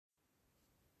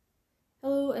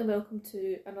Hello and welcome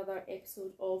to another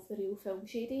episode of The Real Film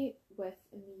Shady with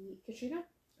me, Katrina.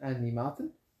 And me,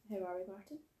 Martin. How are we,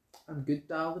 Martin? I'm good,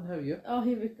 darling. How are you? Oh,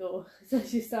 here we go. So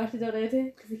you started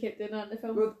already? Because we kept doing that in the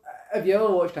film? Well, have you ever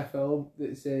watched a film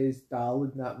that says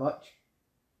darling that much?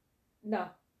 No.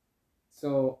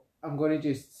 So I'm going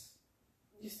to just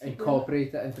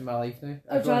incorporate it into my life now.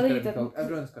 I'd rather you didn't.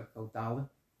 Everyone's got to call darling.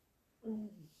 Mm.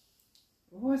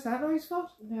 What's that noise for?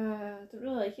 I don't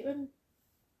really like it when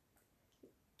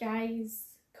guys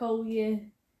call you...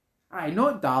 Aye,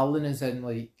 not darling as in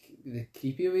like the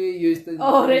creepy way you used it.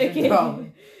 Oh, right, okay.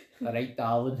 Alright,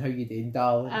 darling, how you doing,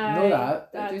 darling? No,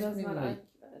 that. That just does mean not like,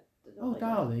 oh, like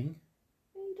darling.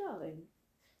 Hey, darling.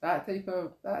 That type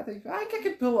of. I think I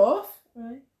could pull it off.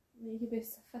 Right. You could be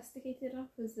sophisticated enough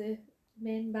as the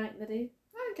men back in the day.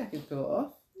 I think I could pull it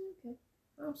off. Okay.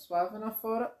 I'm suave enough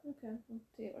for it. Okay, I'll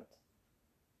take your word.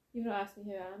 You've not asked me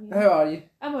how I am. How are you?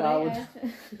 I'm alright.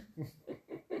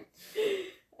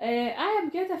 I am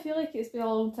good. I feel like it's been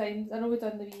a long time. I know we've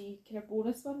done the wee kind of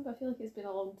bonus one, but I feel like it's been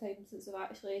a long time since we've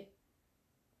actually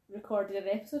recorded an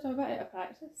episode. I'm a bit out of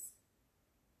practice.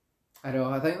 I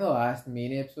know, I think the last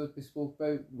main episode we spoke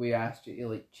about, we asked you to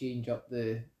like change up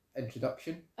the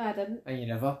introduction. I didn't. And you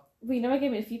never. Well, you never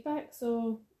gave me the feedback,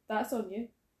 so that's on you.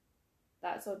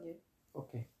 That's on you.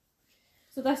 Okay.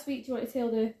 So this week, do you want to tell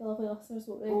the lovely listeners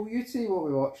what we... Well, you say what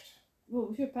we watched. Well, it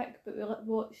was your pick, but we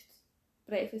watched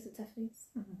Breakfast at Tiffany's.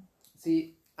 Mm-hmm.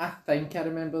 See, I think I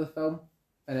remember the film,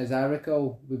 and as I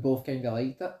recall, we both kind of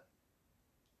liked it.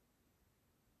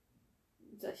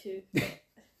 Is that you?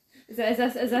 Is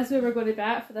this where we're going to be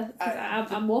at for this?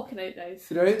 Because I'm walking out now.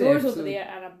 Throughout the door's episode, over there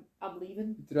and I'm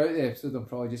leaving. Throughout the episode, I'm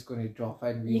probably just going to drop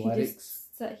in wee You can lyrics.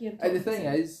 just sit here and talk. And the thing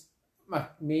is, my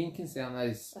main concern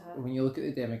is when you look at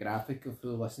the demographic of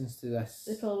who listens to this.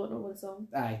 They probably won't know the song.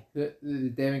 Aye, the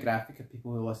demographic of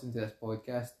people who listen to this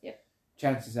podcast. Yep.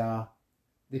 Chances are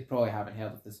they probably haven't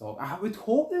heard of the song. I would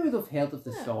hope they would have heard of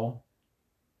the song.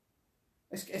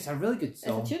 It's a really good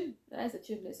song. It's a tune. It is a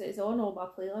tune. It's on all my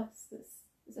playlists.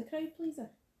 It's a crowd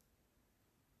pleaser.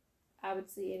 I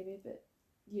would say anyway, but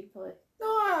you'd probably... No,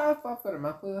 I've got it on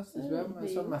my playlist as well.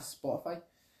 It's on my Spotify.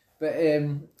 But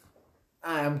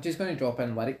I'm just going to drop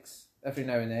in lyrics every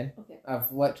now and then. Okay.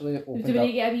 I've literally opened Do we up...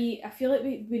 need to get a wee... I feel like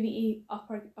we need to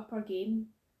up our game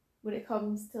when it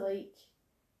comes to like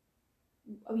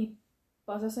a wee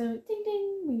buzzer sound, like ding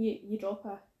ding, when you drop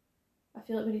a... I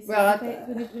feel like we need sound effects.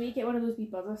 We need to get one of those wee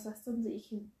buzzer systems that you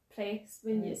can press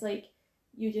when it's like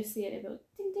you just say it and it'll go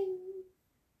ding ding.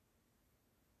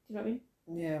 Do you know what I mean?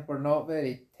 Yeah, we're not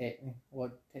very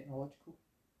technological.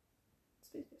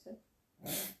 Speak for yourself.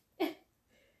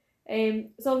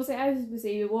 So obviously, as we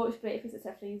say, we watched Breakfast at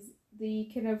Tiffany's.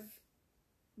 The kind of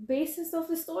basis of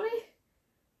the story,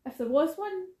 if there was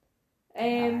one,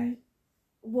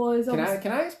 was...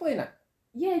 Can I explain it?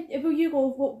 Yeah, well, you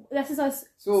go. Well, this is us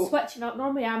So, switching up.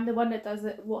 Normally, I'm the one that does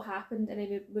it, what happened, and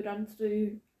then we run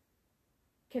through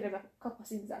kind of a couple of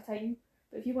scenes at a time.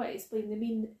 But if you want to explain the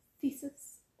main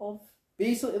thesis of...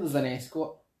 basically, there's an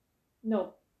escort.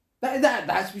 No.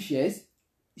 That's what she is.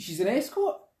 She's an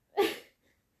escort.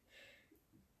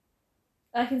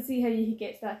 I can see how you could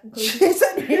get to that conclusion. She's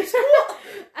an escort?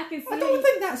 I can see. I don't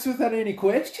think that's within any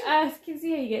question. I can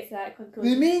see how you get to that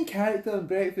conclusion. The main character in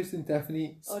Breakfast and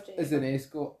Tiffany is an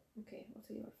escort. Okay, I'll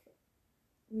tell you what.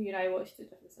 You and I watched two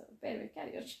different stuff. But anyway,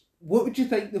 carry on. What would you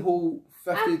think the whole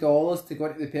 $50 to go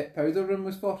into the powder room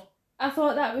was for? I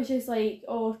thought that was just like,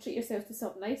 oh, treat yourself to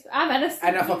something nice. I'm innocent.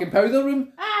 In a fucking powder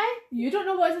room? Aye. You don't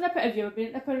know what's in a powder. Have you ever been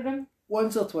in a powder room?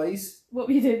 Once or twice. What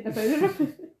were you doing in the powder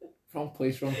room? Wrong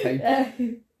place, wrong time. I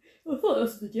thought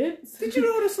this was the gents. Did you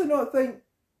honestly not think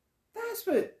that's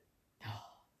what? No.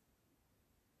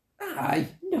 Aye.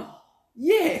 No.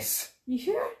 Yes. You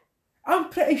sure? I'm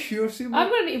pretty sure. I'm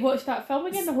going to need to watch that film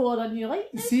again, The Whole Other New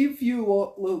Light. See if you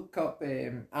look up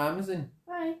Amazon.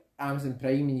 Aye. Amazon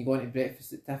Prime and you go into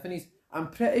Breakfast at Tiffany's. I'm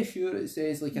pretty sure it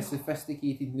says like a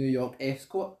sophisticated New York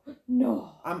escort.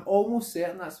 No. I'm almost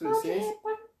certain that's what it says.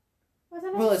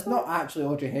 Well, it's not actually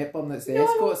Audrey Hepburn that's the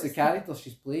escort, it's the character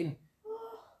she's playing.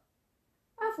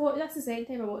 That's the second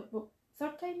time I watched, well,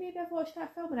 third time maybe I've watched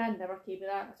that film, and I never came to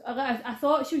that. I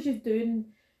thought she was just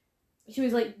she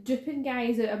was like duping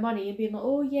guys out of money and being like,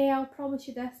 oh yeah, I'll promise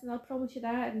you this and I'll promise you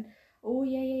that, and oh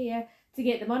yeah, to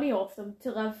get the money off them,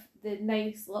 to live the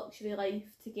nice luxury life,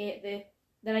 to get the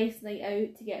nice night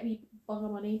out, to get a wee bung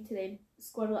of money, to then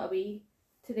squirrel it away,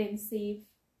 to then save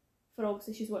for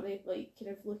obviously she's wanting to like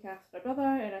kind of look after her brother,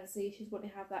 and I say she's wanting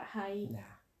to have that high,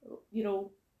 you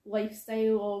know,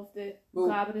 lifestyle of the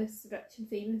glamorous, rich and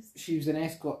famous. She was an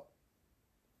escort.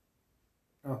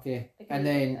 Okay, and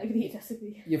then agree to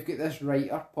disagree. You've got this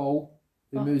writer, Paul,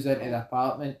 who moves into the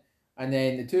apartment, and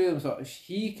then the two of them sort of,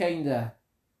 he kind of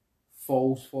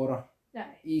falls for her.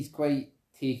 Aye. He's quite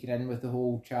taken in with the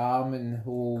whole charm and the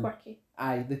whole... Quirky.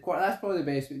 Aye, that's probably the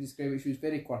best way to describe it. She was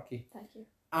very quirky. Thank you.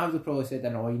 I would have probably said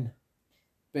annoying,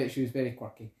 but she was very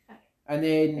quirky. Aye. And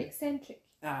then... Eccentric.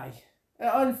 Aye.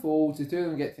 It unfolds, the two of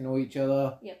them get to know each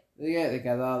other. Yep. They get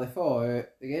together, they fall out,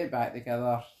 they get back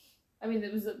together. I mean,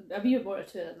 there was a wee bit more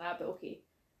to it than that, but okay.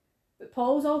 But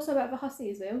Paul's also a bit of a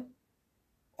hussy as well.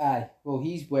 Aye, well,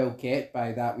 he's well kept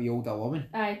by that wee older woman.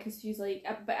 Aye, because she's like,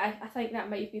 but I think that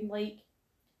might have been like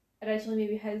originally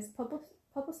maybe his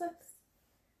publicist,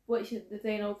 which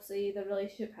then obviously the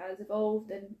relationship has evolved,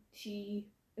 and she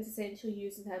is essentially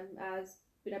using him as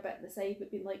being a bit on the side,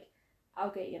 but being like,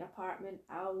 I'll get you an apartment,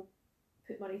 I'll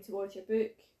put money towards your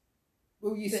book.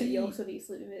 Well, you but see, you also need to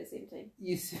sleep with me at the same time.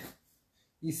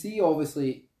 You see,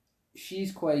 obviously,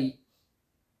 she's quite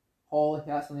Holly.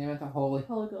 That's the name of it, Holly.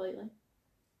 Holly Golightly.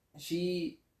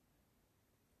 She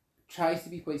tries to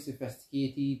be quite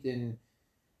sophisticated, and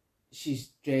she's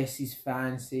dresses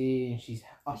fancy, and she's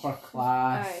upper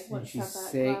class, and she's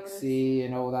sexy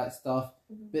and all that stuff.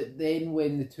 Mm-hmm. But then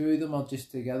when the two of them are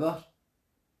just together,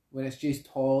 when it's just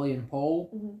Holly and Paul,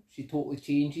 mm-hmm. she totally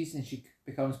changes and she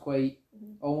becomes quite,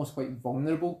 mm-hmm. almost quite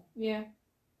vulnerable. Yeah.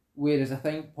 Whereas I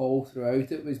think Paul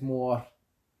throughout it was more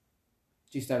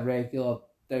just a regular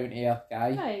down-to-earth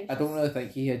guy. Aye, I don't really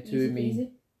think he had two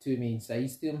main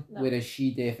sides to him, no. Whereas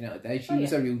she definitely did. She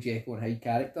was a real Jekyll and Hyde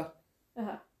character.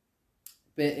 Uh-huh.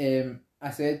 But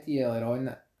I said to you earlier on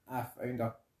that I found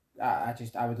her,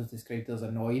 I would have described her as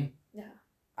annoying. Yeah.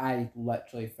 I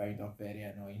literally found her very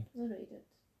annoying. I know you did.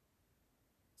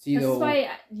 See, this is why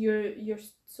you're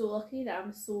so lucky that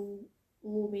I'm so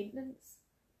low maintenance.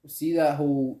 See that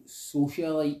whole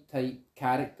socialite type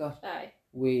character? Aye.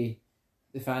 With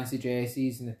the fancy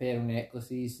dresses and the pearl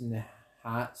necklaces and the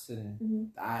hats and mm-hmm.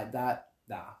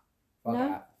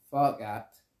 Fuck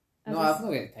that. No, I've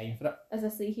not got time for it. As I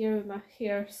say here with my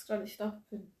hair scrunched up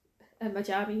and my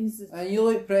jammies. And you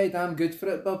look pretty damn good for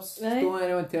it, Bubs. Right. Don't let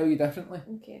anyone tell you differently.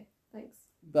 Okay, thanks.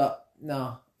 But,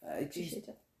 no. Appreciate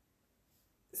it.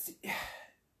 See,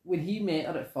 when he met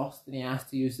her at first and he asked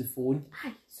to use the phone...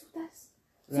 Aye, so this...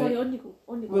 Right. Sorry, on you go.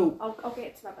 Well, I'll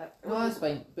get to that bit. No, that's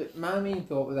fine. But my main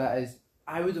thought with that is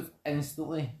I would have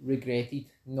instantly regretted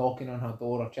knocking on her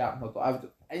door or chatting her door. I would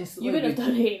have instantly... You wouldn't have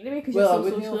done it anyway because you're so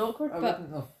socially awkward.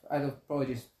 I'd have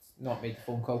probably just not made the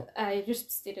phone call. I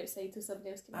just stayed outside till somebody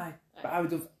else came in. But I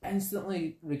would have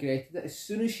instantly regretted it. As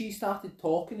soon as she started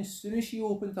talking, as soon as she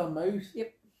opened her mouth,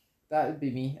 yep, that would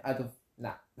be me. I'd have,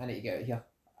 I need to get out of here.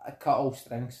 I'd cut all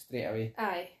strings straight away.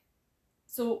 Aye.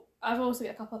 So I've also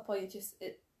got a couple of points just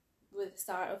with the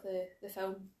start of the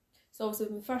film. So obviously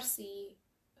when we first see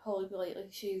Holly Golightly,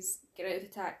 she's getting out of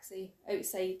the taxi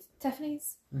outside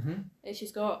Tiffany's, mm-hmm. and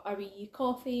she's got a wee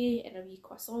coffee and a wee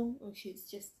croissant, and she's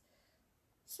just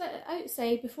sitting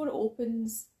outside before it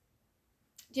opens,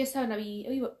 just having a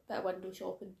wee bit of window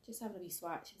shopping, just having a wee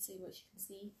swatch and seeing what she can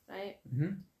see, right?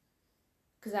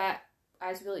 Because that,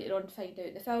 as we later on find out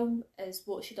in the film, is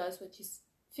what she does when she's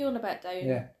feeling a bit down.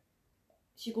 Yeah.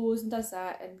 She goes and does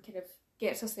that and kind of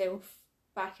gets herself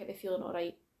back into feeling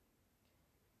alright.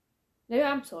 Now,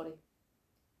 I'm sorry.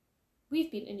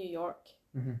 We've been to New York.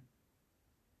 Mm-hmm.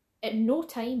 At no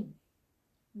time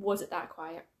was it that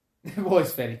quiet. It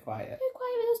was very quiet. How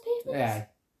quiet were those pavements? Yeah.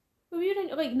 We were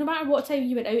in, like, no matter what time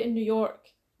you went out in New York,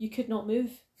 you could not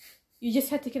move. You just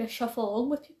had to kind of shuffle along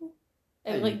with people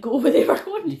and like go where they were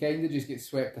going. You kind of just get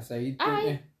swept aside, don't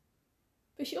you?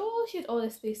 But she had all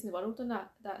this space in the world on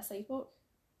that sidewalk.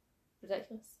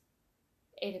 Ridiculous.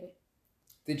 Anyway.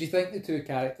 Did you think the two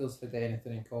characters had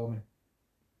anything in common?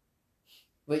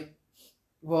 Like,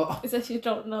 what? Is this you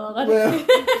dropping another lyric?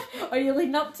 Well, are you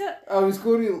leading up to it? I was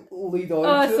going to lead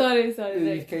on to sorry.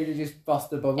 it. You kind of just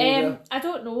bust a bubble there. I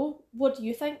don't know. What do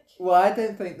you think? Well, I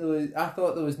didn't think I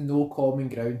thought there was no common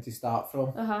ground to start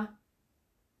from. Uh-huh.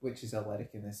 Which is a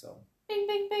lyric in this song. Bing,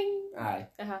 bing, bing. Aye.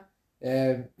 Uh-huh.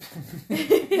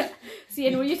 See, I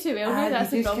know you too well now, that's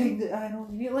the problem. I know,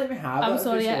 you need to let me have it. I'm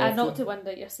sorry, I knocked it one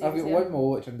at your sales. I've got one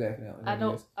more, which I'm definitely I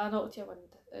knocked you one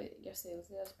at your sales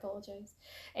there, I apologise.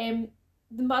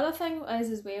 The other thing is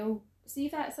as well, see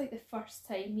if that's like the first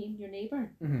time meeting your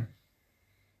neighbour. Mm-hmm.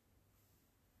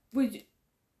 Would,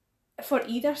 for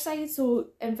either side, so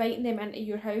inviting them into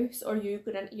your house or you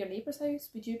going into your neighbour's house,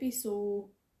 would you be so,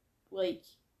 like,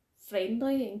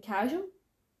 friendly and casual?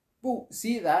 Well,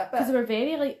 see that, because they were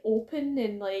very like open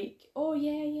and like, oh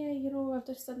yeah, you know, I've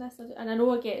just done this, and I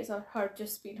know I get it's her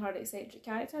just being her eccentric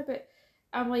character, but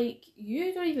I'm like,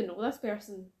 you don't even know this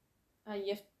person, and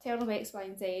you've told them X, Y,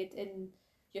 and Z, and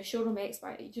your showroom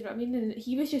expiry. Do you know what I mean? And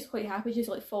he was just quite happy, just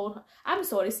like following her. I'm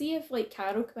sorry, see if like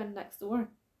Carol came in from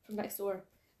next door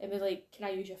and was like, can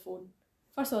I use your phone?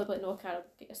 First of all, I'd be like, no, Carol,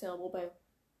 get yourself a mobile.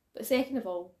 But second of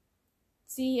all,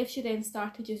 see if she then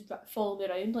started just following me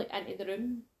around, like into the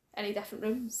room, into different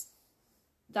rooms.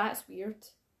 That's weird.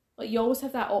 Like, you always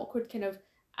have that awkward kind of,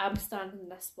 I'm standing in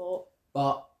this spot.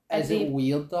 But is it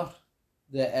weirder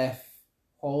that if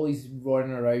Holly's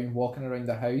running around, walking around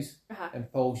the house,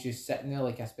 and Paul's just sitting there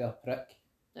like a spare prick?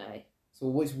 Aye. So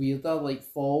what's weirder, like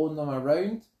following them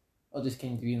around, or just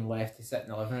kind of being left to sit in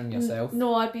the living room yourself?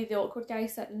 No, I'd be the awkward guy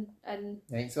sitting in.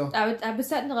 Right, so? I would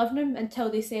sit in the living room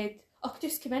until they said, oh,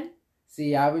 just come in.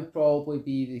 See, I would probably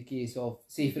be the case of,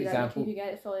 say for example... You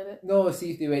get it fully bit. No,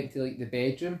 see if they went to like the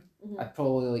bedroom, I'd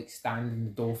probably like stand in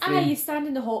the door frame. You stand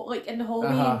in the hallway and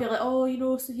be like, oh, you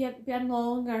know, so you hadn't been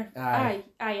long, or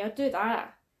I'd do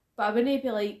that. But I wouldn't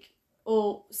be like,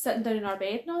 oh, sitting down in our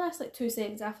bed and all this, like 2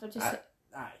 seconds after just...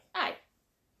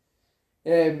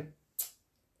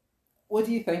 What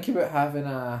do you think about having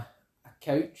a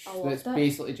couch that's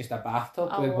basically just a bathtub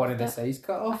with one of the sides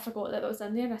cut off? I forgot that it was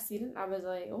in there and I seen it and I was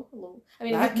like, oh, hello. I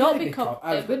mean, it would not be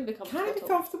comfortable. It wouldn't be comfortable. Can it be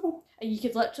comfortable? And you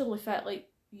could literally fit like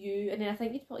you, and then I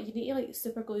think you need to like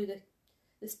super glue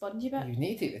the spongy bit. You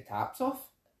need to take the taps off.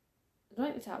 I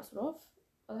don't think the taps were off.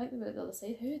 I think they were at the other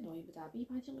side. How annoying would that be?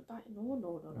 Imagine like back.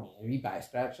 No. A wee back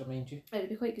scratcher, mind you. It would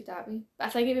be quite good, that be. But I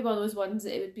think it'd be one of those ones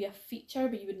that it would be a feature,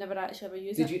 but you would never actually ever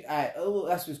use it. Did you? That's what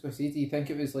I was going to say. Do you think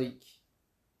it was like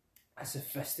a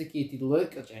sophisticated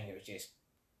look, or do you think it was just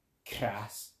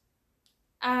crass?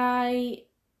 I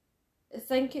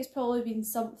think it's probably been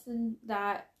something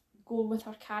that, going with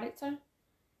her character,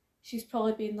 she's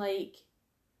probably been like,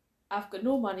 I've got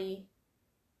no money,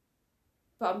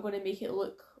 but I'm going to make it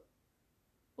look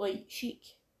like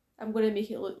chic. I'm going to make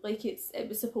it look like it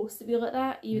was supposed to be like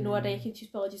that, even though I reckon she's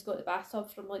probably just got the bathtub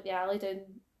from like the alley down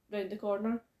round the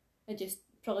corner and just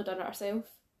probably done it herself.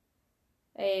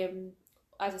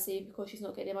 As I say, because she's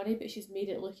not getting any money, but she's made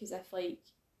it look as if like,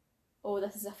 oh,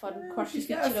 this is a fun quirky she's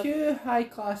feature. She's got a few high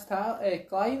class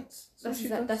clients. So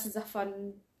this is a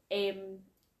fun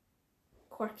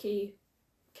quirky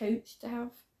couch to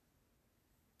have.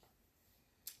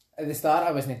 At the start,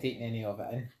 I wasn't taking any of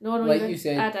it in. No, like you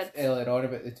said earlier on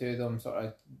about the two of them sort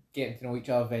of getting to know each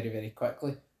other very, very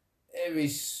quickly. It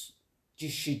was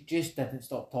just, she just didn't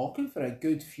stop talking for a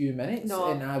good few minutes.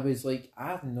 No. And I was like, I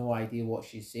have no idea what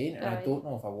she's saying, and I don't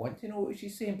know if I want to know what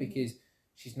she's saying, because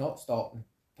she's not stopping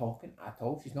talking at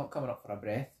all. She's not coming up for a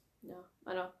breath. No,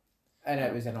 I know. And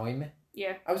it was annoying me.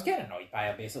 Yeah. I was getting annoyed by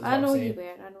her, basically. I know you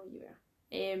were.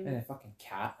 And the fucking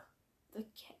cat. The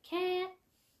cat.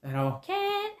 I know.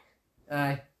 Cat.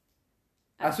 Aye.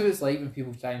 That's what it's like when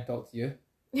people try and talk to you.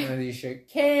 And then they shout,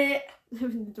 cat! They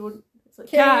don't. It's like,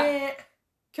 cat!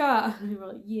 Cat! And we're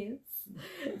like, yes.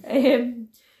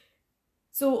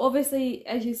 So obviously,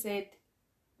 as you said,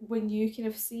 when you kind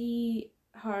of see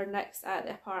her next at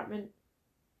the apartment,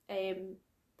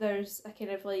 there's a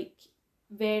kind of like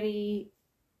very,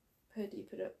 how do you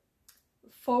put it,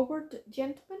 forward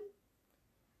gentleman.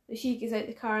 She gets out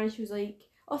the car and she was like,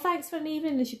 oh, thanks for an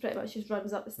evening, and she pretty much just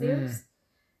runs up the stairs.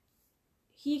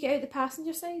 He got out the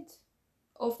passenger side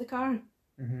of the car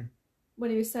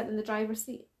when he was sitting in the driver's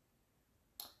seat.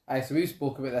 Aye, so we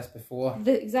spoke about this before.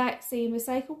 The exact same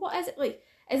recycle. What is it like?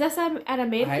 Is this an American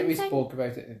thing? I think we spoke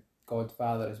about it in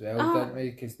Godfather as well, didn't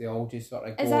we? Because they all just sort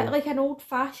of go... Is that like an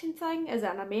old-fashioned thing? Is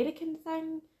it an American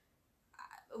thing?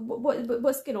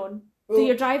 What's going on? Well, do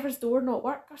your driver's door not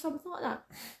work or something like that?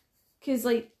 Because,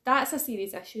 like, that's a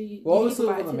serious issue. Well, obviously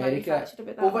in America,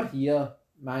 over here,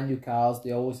 manual cars,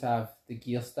 they always have the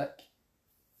gear stick.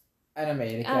 In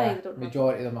America,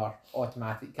 majority of them are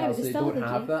automatic cars, so they don't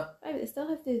have that. Aye, but they still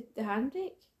have the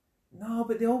handbrake. No,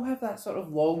 but they all have that sort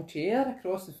of long chair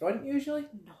across the front, usually.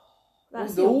 No.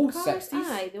 That's the old 60s.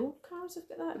 Aye, the old cars have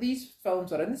got that. These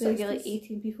films are in the 60s. They get like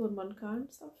 18 people in one car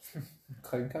and stuff.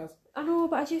 Clown cars. I know,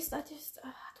 but I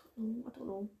don't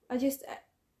know.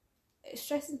 It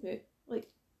stresses me. Like,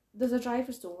 there's a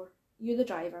driver's door. You're the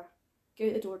driver. Go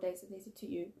out the door designated to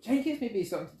you. Do you think it's maybe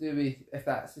something to do with if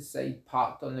that's the side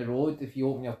parked on the road, if you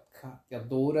open your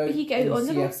door out? But he got out on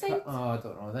the road side? Oh, I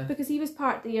don't know then. Because he was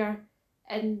parked there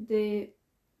and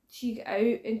she got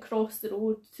out and crossed the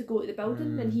road to go to the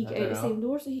building, and he got out the same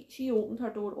door, so she opened her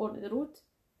door onto the road.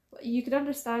 But you could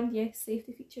understand, yes,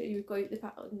 safety feature, you would go out the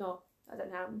path. No, that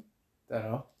didn't happen. Don't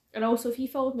know. And also, if he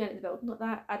followed me into the building like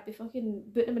that, I'd be fucking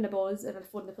booting him in the balls and I'd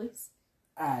phone the police.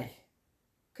 Aye.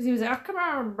 Because he was like, oh, come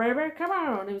on, baby, come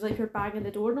on. And he was like, you're banging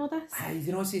the door and all this. Aye,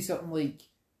 you know, say something like,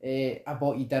 I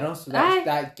bought you dinner, so Aye.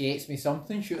 that gets me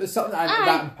something. Shoot, it's something Aye.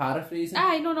 that I'm paraphrasing.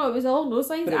 Aye, no, it was along those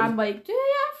lines. But it was- I'm like, do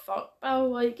you? Fuck, Bill,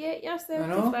 like, get yourself I to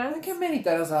know. France. Think how many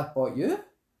dinners I've bought you.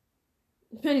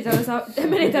 How many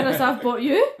dinners I've bought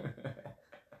you?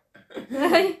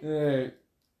 Aye.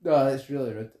 No, that's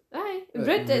really rude. Aye. That's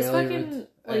Rude, it's really fucking, rude.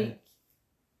 like,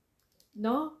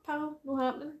 no, pal, no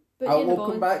happening. But I will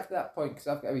come back to that point because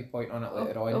I've got a wee point on it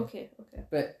later on. Okay.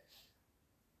 But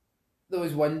there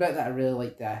was one bit that I really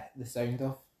liked the sound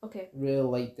of. Okay. Really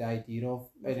liked the idea of,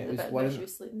 and it was one. You were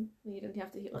sleeping. You didn't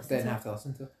have to listen. Didn't have to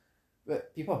listen to.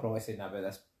 But people are probably saying that about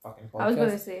this fucking podcast. I was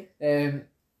going to say.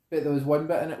 But there was one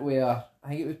bit in it where I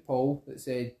think it was Paul that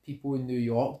said people in New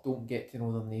York don't get to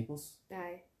know their neighbours.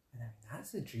 Aye. And I mean,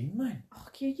 that's the dream, man. Oh,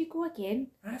 here you go again.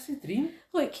 That's the dream.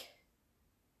 Look,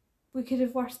 we could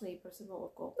have worse neighbours than what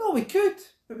we've got. No, we could,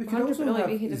 but we could 100%, also like, have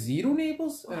we could have- zero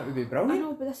neighbours, and it would be I brilliant.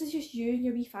 know, but this is just you and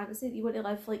your wee fantasy that you want to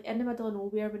live like in the middle of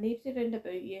nowhere with nobody around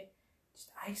about you. Just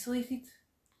isolated.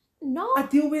 No. I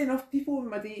deal with enough people in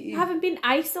my day. Having been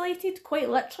isolated quite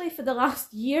literally for the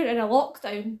last year in a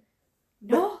lockdown.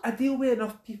 No. I deal with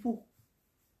enough people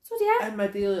So do I. in my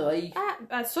daily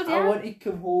life. So do I I. want to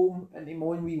come home into my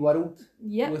own wee world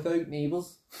Yep. without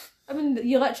neighbours. I mean,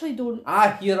 you literally don't. I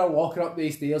hear her walking up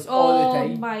these stairs all the Oh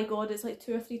time. my god, it's like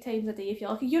 2 or 3 times a day if you're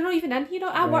lucky. You're not even in here.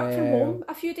 I work from Well. home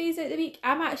a few days out of the week.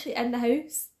 I'm actually in the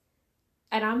house.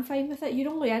 And I'm fine with it. You're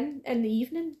only in the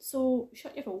evening, so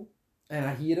shut your hole. And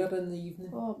I hear her in the evening.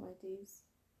 Oh my days.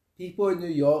 People in New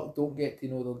York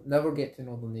never get to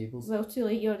know their neighbours. Well, too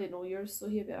late, you already know yours, so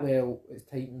here we are. Well, it's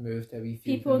time to move to a wee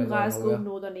field People in the middle of Glasgow nowhere.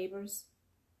 know their neighbours.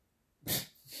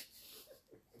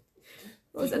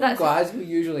 People in That's- Glasgow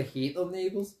usually hate their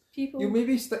neighbours. People You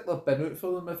maybe stick their bin out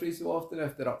for them every so often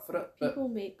if they're up for it. But people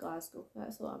make Glasgow,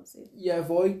 that's what I'm saying. you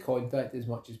avoid contact as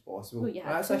much as possible. Well, you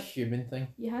have That's to. a human thing.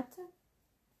 You had to?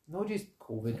 Not just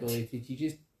COVID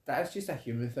related. That's just a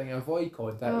human thing. Avoid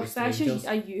contact Oh, with that's strangers. just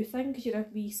a you thing, because you're a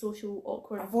wee social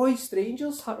awkward Avoid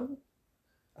strangers. turtle.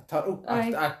 A turtle.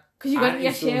 Aye. Because you got in your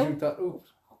anti-social shell. turtle.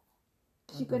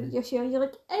 You got in your shell, you're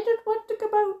like, I don't want to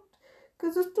come out,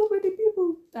 because there's too many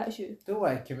people. That's you. Don't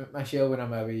want to come out my shell when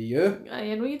I'm away with you.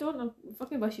 I know you don't, I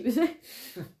fucking wish you was there.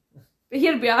 But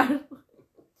here we are.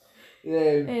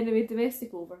 Anyway,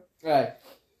 domestic over. Right.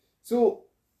 So,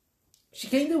 she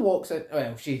kind of walks in,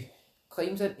 well, she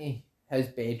climbs into his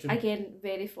bedroom. Again,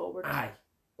 very forward. Aye.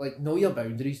 Like, know your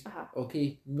boundaries. Uh-huh.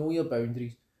 Okay? Know your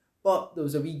boundaries. But there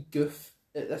was a wee goof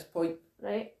at this point.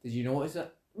 Right. Did you notice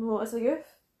it? Notice a goof?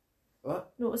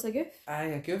 What? Notice a goof? Aye,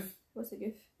 a goof. What's a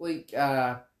goof? Like,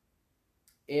 error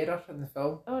in the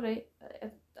film. Alright,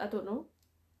 I don't know.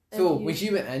 So, You when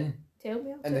she went in, tell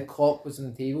me. and the clock was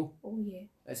on the table, Oh yeah.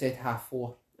 it said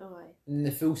 4:30. Oh aye. And then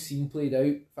the full scene played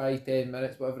out, 5-10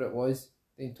 minutes, whatever it was,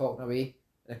 then talking away,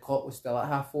 and the clock was still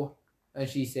at 4:30. And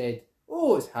she said,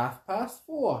 oh, it's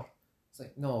 4:30. It's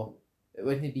like, no, it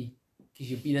wouldn't be,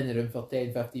 because you've been in the room for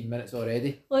 10-15 minutes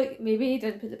already. Like, maybe he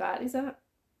didn't put the batteries in it.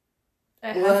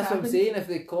 Well, It has that's what I'm happened. saying. If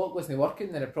the clock wasn't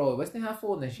working, then it probably wasn't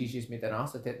 4:30, and then she's just made an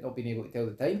arse of it, not being able to tell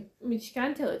the time. I mean, she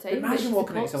can tell the But time. but imagine she's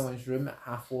walking the into clocks. someone's room at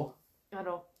 4:30. I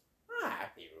know. I'd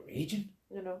be raging.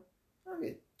 I know. I've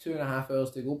got 2.5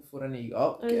 hours to go before I need to get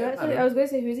up. Get in Exactly. my I room. was going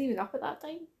to say, who's even up at that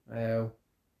time? Well,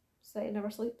 Society never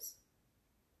sleeps.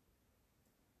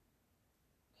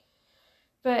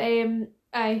 But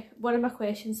aye, one of my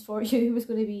questions for you was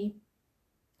going to be,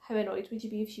 how annoyed would you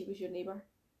be if she was your neighbour?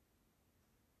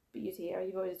 But you hate her.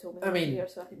 You've already told me. I how you mean, hate her,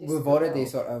 so I can just we've cut already it off.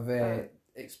 sort of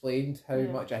explained how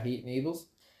Yeah. much I hate neighbours.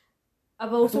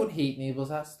 I've I also. don't hate neighbours,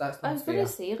 that's I not was going fair.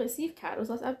 to say, let's see if Carol's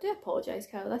listening. I do apologise,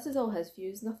 Carol. This is all his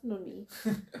views, nothing on me.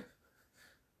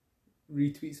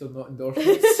 Retweets are not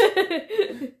endorsements.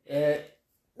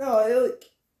 No,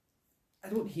 I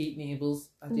don't hate neighbours.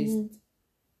 I just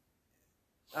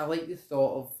I like the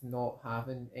thought of not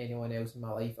having anyone else in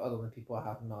my life other than people I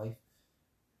have in my life.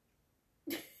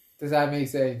 Does that make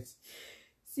sense?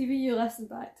 See when you listen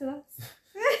back to this.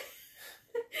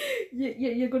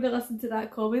 You're going to listen to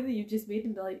that comment that you've just made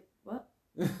and be like, what?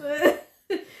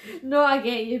 No, I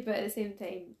get you, but at the same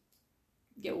time,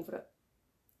 get over it.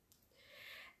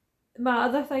 My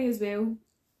other thing as well,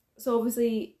 so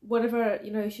obviously, whenever,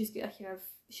 you know, she's got a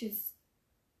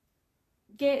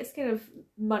gets kind of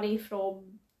money from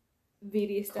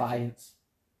various Clients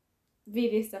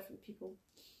different people.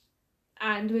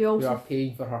 And we who also are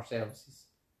paying for her services.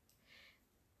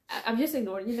 I'm just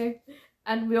ignoring you now.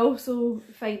 And we also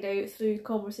find out through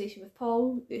conversation with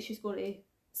Paul that she's going to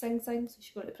Sing Sing, so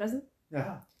she's going to prison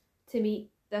Yeah. to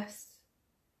meet this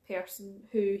person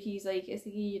who he's like, is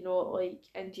he not like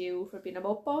in jail for being a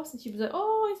mob boss? And she was like,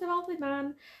 oh, he's a lovely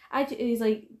man. He's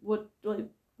like, what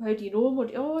how do you know him?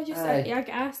 Or, I get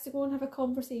asked to go and have a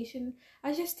conversation.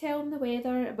 I just tell him the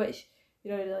weather, which,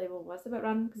 you know, really, well, that's a bit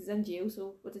random because he's in jail,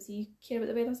 so what does he care what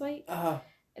the weather's like?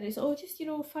 And it's just, you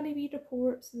know, funny wee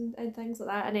reports and things like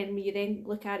that. And then when you then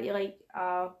look at it, like,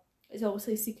 it's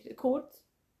obviously secret code.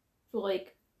 So,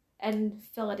 like, in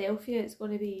Philadelphia, it's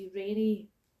going to be rainy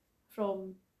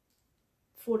from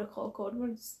 4 o'clock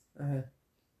onwards.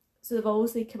 So they've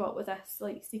obviously come up with this,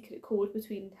 like, secret code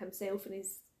between himself and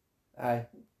his... Aye.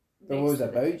 But what was it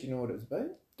about? Do you know what it was about?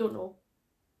 Don't know.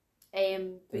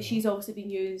 But she's obviously been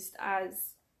used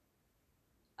as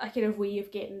a kind of way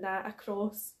of getting that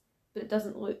across, but it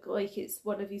doesn't look like it's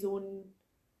one of his own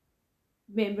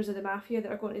members of the mafia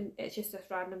that are going to... It's just this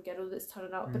random girl that's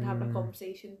turning up and having a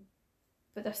conversation,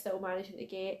 but they're still managing to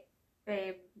get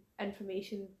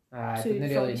information from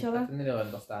each other. I didn't really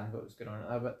understand what was going on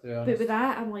a bit, to be honest. But with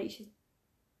that, I'm like, she's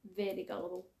very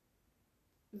gullible.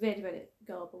 Very, very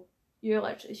gullible. You're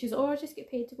literally... She's I just get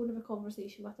paid to go and have a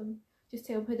conversation with him. Just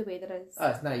tell him how the weather is.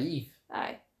 It's naive.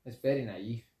 Aye. It's very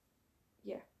naive.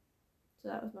 Yeah. So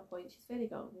that was my point. She's very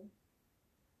gullible.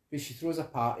 But she throws a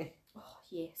party. Oh,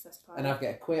 yes, this party. And I've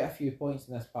got quite a few points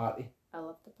in this party. I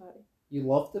loved the party. You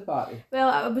loved the party? Well,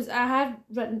 I had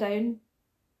written down,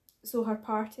 so her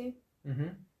party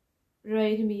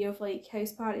reminded me of, like,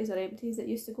 house parties or empties that I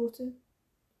used to go to,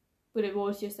 where it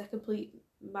was just a complete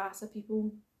mass of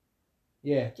people.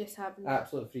 Yeah. Just having...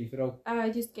 Absolute free-for-all.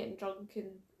 Just getting drunk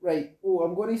and... Right. Oh,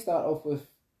 I'm going to start off with...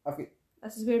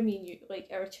 This is where me and you, like,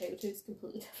 our childhood's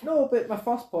completely different. No, but my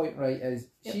first point, right, is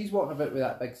she's walking about with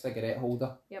that big cigarette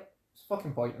holder. Yep. It's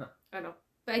fucking pointing it. I know.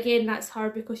 But again, that's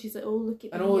hard because she's like, oh, look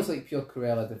at me. I know it's like pure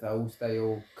Cruella de Vil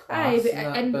style class.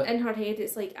 Aye, but in her head,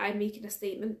 it's like, I'm making a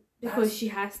statement because she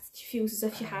feels as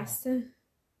if she has to.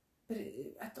 But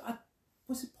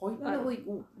what's the point in it? Like,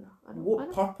 what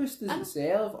I purpose does it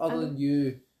serve other than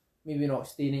you maybe not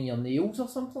staining your nails or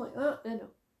something like that? I know.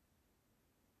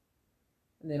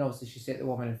 And then obviously she set the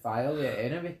woman on fire there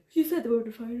anyway. She set the woman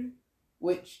on fire.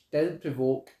 Which didn't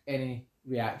provoke any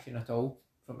reaction at all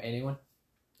from anyone.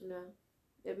 No,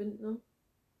 it wouldn't, no.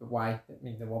 But why? I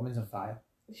mean, the woman's on fire.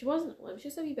 She wasn't, it was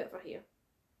just a wee bit of her hair.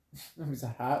 It was a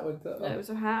hat, wasn't it? No, it was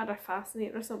her hat or her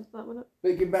fascinator or something, that wasn't it?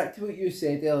 But getting back to what you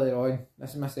said earlier on,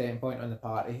 this is my second point on the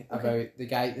party, about the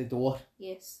guy at the door.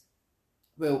 Yes.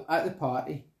 Well, at the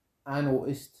party, I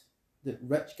noticed that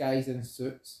rich guys in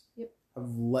suits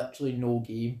have literally no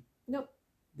game. Nope.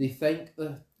 They think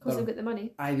because they've got the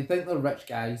money. Aye, they think they're rich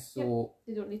guys, so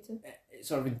they don't need to. It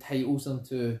sort of entitles them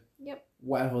to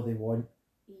whatever they want.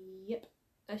 Yep.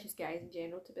 That's just guys in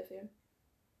general, to be fair.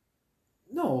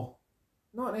 No,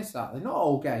 not necessarily. Not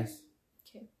all guys.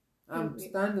 Okay. I'm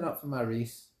standing up for my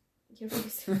race. Your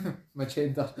race. My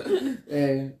gender.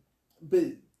 But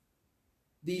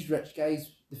these rich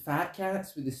guys, the fat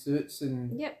cats with the suits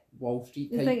and Wall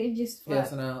Street type think just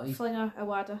personalities, fling a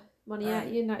wad of money at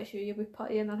you and that's you'll be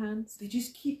putty in their hands. They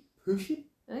just keep pushing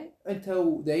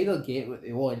until they either get what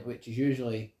they want, which is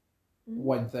usually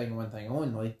one thing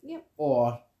only,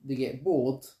 or they get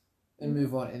bored and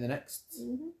move on to the next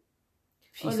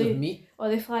piece of meat. Or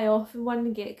they fly off in one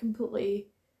and get completely,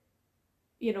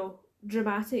 you know,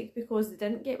 dramatic because they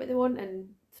didn't get what they want and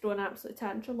throw an absolute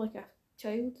tantrum like a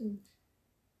child and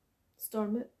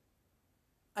storm it.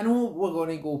 I know we're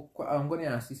going to go... I'm going to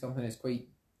ask you something that's quite...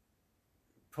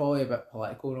 probably a bit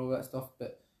political and all that stuff,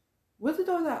 but where did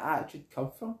all that attitude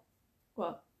come from?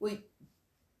 What? Like,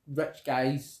 rich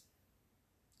guys...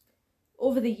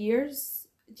 Over the years,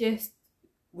 just...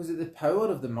 Was it the power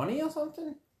of the money or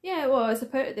something? Yeah, well, it's the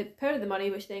power of the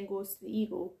money, which then goes to the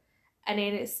ego. And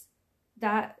then it's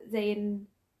that then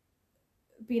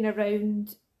being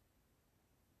around...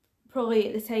 Probably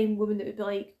at the time, women that would be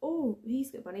like, oh,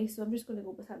 he's got money, so I'm just going to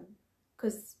go with him.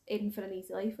 Because aiming for an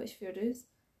easy life, which fair dues.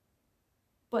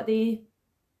 But they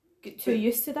get too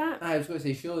used to that. I was going to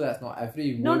say, surely that's not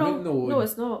every woman. No,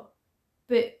 it's not.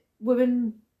 But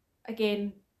women,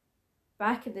 again,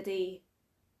 back in the day,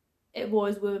 it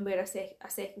was women were a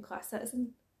second-class citizen.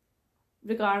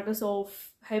 Regardless of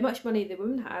how much money the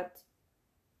woman had,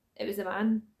 it was a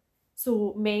man.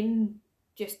 So men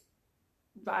just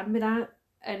ran with that.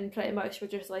 And pretty much we're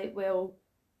just like, well,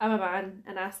 I'm a man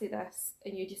and I say this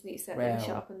and you just need to sit there and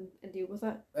shut up and deal with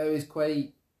it. It was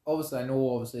quite...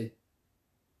 Obviously,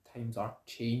 times are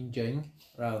changing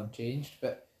rather than changed,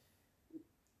 but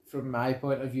from my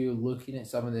point of view, looking at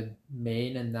some of the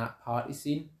men in that party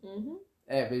scene,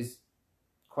 it was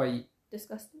quite...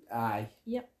 disgusting. Aye.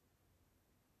 Yep.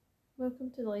 Welcome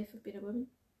to the life of being a woman.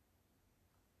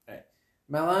 Right.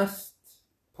 My last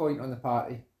point on the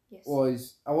party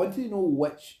was I wanted to know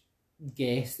which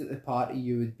guest at the party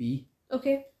you would be.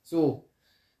 Okay. So,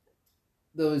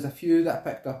 there was a few that I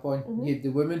picked up on. Mm-hmm. You had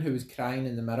the woman who was crying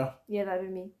in the mirror. Yeah, that'd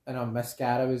be me. And her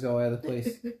mascara was all over the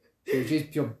place. She was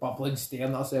just pure bubbling,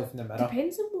 staring at herself in the mirror.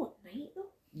 Depends on what night though.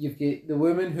 You've got the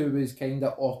woman who was kind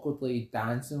of awkwardly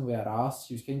dancing with her ass.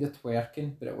 She was kind of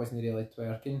twerking, but it wasn't really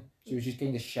twerking. She was just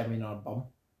kind of shimming her bum.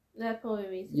 That'd probably be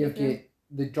me. You've got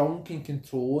the drunk and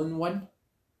controlling one.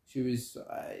 She was,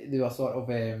 they were sort of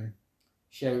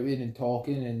shouting and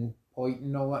talking and pointing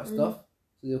and all that stuff.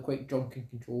 So they were quite drunk and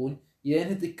controlling. You then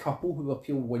had the couple who were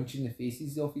pure winching the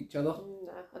faces off each other.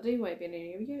 Nah, I don't want to be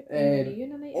near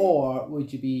you. Or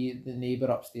would you be the neighbour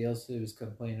upstairs who was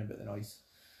complaining about the noise?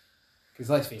 Because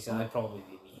let's face it, that'd probably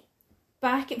be me.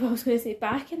 Back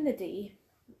in the day,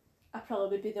 I probably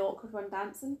would be the awkward one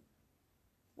dancing.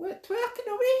 What, twerking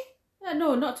away?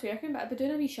 No, not twerking, but I'd be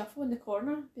doing a wee shuffle in the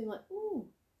corner, being like, ooh,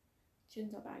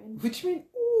 tunes are banging. What do you mean,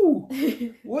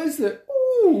 ooh? What is it?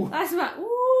 Ooh! That's my,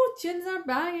 ooh, tunes are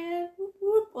banging, whoop,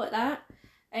 whoop, like that.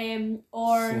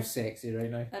 Or... So sexy right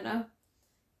now. I know.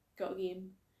 Got a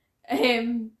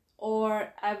game.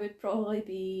 Or I'd probably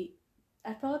be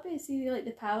see like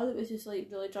the pal that was just like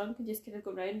really drunk and just kind of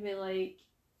go around and be like,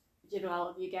 you know, I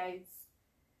love you guys.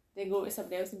 Then go to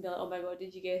somebody else and be like, oh my god,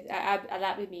 did you guys?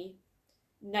 That'd be me.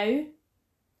 Now,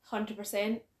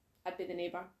 100%, I'd be the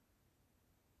neighbour.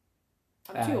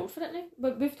 I'm too old for it now.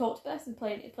 But we've talked about this in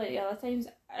plenty other times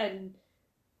in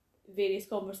various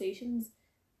conversations.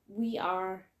 We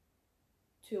are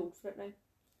too old for it now.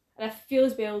 And I feel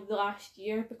as well the last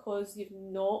year, because you've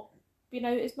not been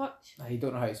out as much. You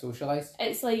don't know how to socialise.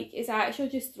 It's like, it's actually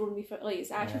just thrown me for,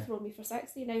 thrown me for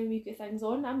 60 now when we get things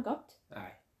on. I'm gubbed.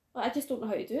 Aye. Like, I just don't know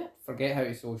how to do it. Forget how to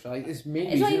socialise. It's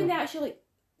not even actually like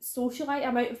socialise.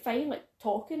 I'm out fine, like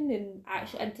talking and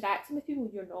actually interacting with people.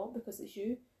 You're not, because it's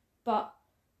you. But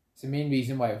it's the main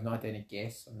reason why I've not had any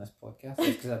guests on this podcast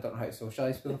is because I don't know how to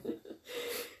socialise with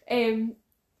them.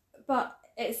 But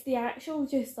it's the actual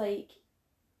just like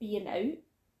being out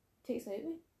takes out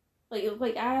me.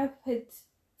 Like I had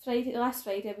last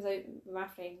Friday I was out with my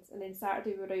friends, and then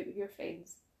Saturday we were out with your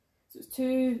friends. So it was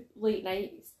 2 late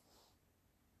nights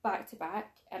back to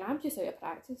back, and I'm just out of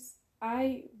practice.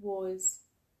 I was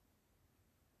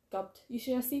gubbed. You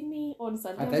should have seen me on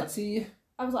Sunday. I did see you.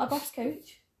 I was like a bus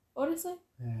couch, honestly.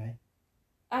 Aye.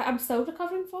 I'm still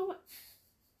recovering from it.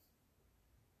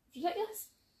 It's ridiculous.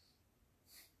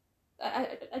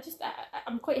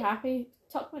 I'm quite happy.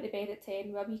 Tuck me to bed at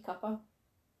 10 with a wee cuppa.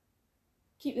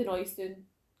 Keep the noise down.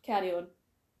 Carry on.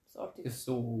 Sorted. You're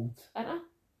so old. Aren't I?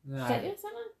 Nah. Ridiculous,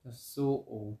 aren't I? You're so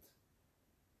old.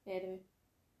 Anyway.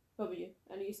 What about you?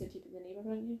 I know you said you'd be the neighbour,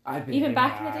 weren't you? I'd be even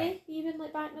back in the day? Even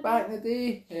like back in the day? Back in the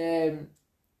day,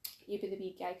 you'd be the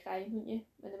wee guy crying, wouldn't you?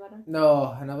 In the mirror?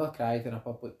 No, I never cried in a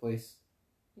public place.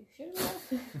 You sure of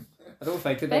that? I don't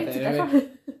think I did anyway.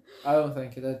 I don't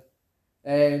think I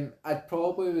did. I'd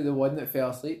probably be the one that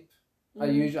fell asleep. I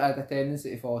had a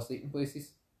tendency to fall asleep in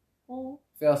places. Oh.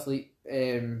 Fell asleep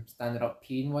standing up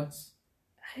peeing once.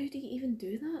 How do you even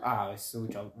do that? I was so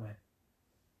drunk, man.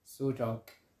 So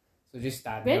drunk. So just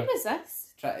standing When up. was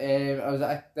this? I was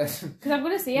at this. Because I'm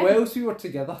going to say... Whilst we were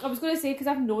together. I was going to say, because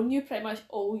I've known you pretty much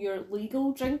all your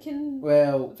legal drinking.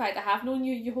 Well... In fact, I have known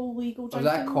you your whole legal drinking.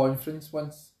 I was at a conference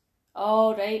once.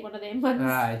 Oh, right. One of them ones.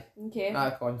 Aye. Okay.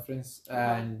 At a conference.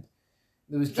 And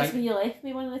there was just when you left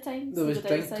me one of the times. There was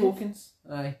drink tokens.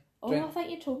 Aye. Oh, drink. I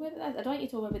think you told me about that. I don't think you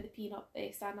told me about the peanut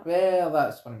stand up. Well,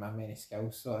 that's one of my many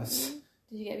skills, so it's... Did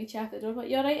you get me chat at the door? But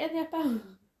you're right in there, pal.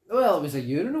 Well, it was a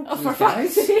urinal. Oh, for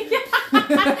fuck's sake.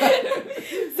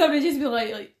 Somebody just be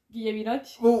like, give me a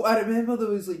nudge. Well, I remember there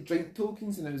was like drink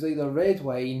tokens, and it was either red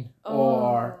wine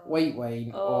or white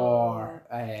wine or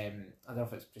I don't know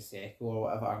if it's Prosecco or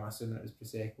whatever. I'm assuming it was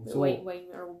Prosecco. So white wine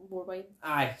or more wine.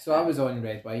 Aye, so I was on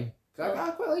red wine.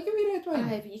 I quite like a wee red wine.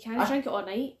 Aye, but you can't drink it all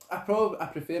night. I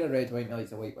prefer a red wine to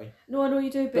like a white wine. No, I know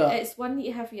you do, but it's one that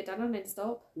you have for your dinner and then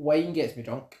stop. Wine gets me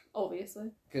drunk.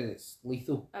 Obviously. Because it's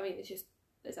lethal. I mean,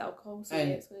 it's alcohol, so and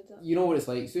yeah, it's going to do that. You know what it's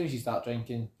like. As soon as you start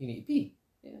drinking, you need to pee.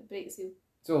 Yeah, break the seal.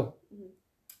 So,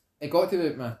 it got to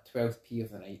about my 12th pee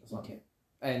of the night or something.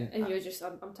 Okay. And you're just,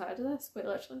 I'm tired of this, quite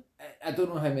literally. I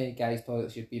don't know how many guys'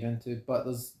 toilets you've been into, but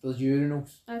there's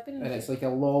urinals. I've been in. And it's like a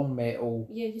long metal...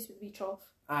 Yeah, just with a wee trough.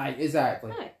 Aye,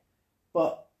 exactly. Aye.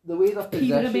 But the way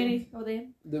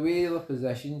they're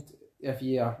positioned, if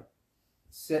you are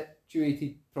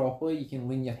situated properly, you can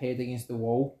lean your head against the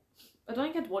wall. I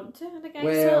don't think I'd want to in a guy's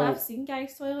toilet. I've seen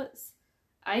guys' toilets.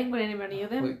 I ain't going anywhere near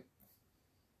them. Look,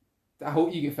 I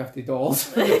hope you get $50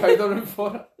 for the powder room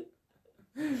for it.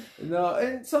 No,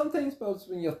 and sometimes, Bubs,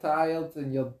 when you're tired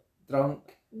and you're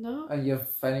drunk and you've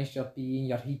finished your pee and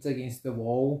your head's against the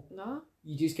wall,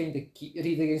 you just kind of keep your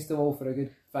head against the wall for a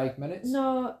good 5 minutes.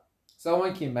 No.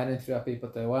 Someone came in and threw a paper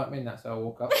towel at me, and that's how I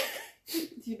woke up. Do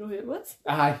you know who it was?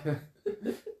 Aye.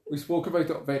 We spoke about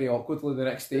it very awkwardly the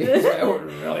next day. It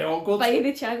was really awkward. By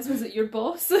any chance, was it your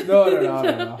boss? No,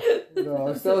 no, I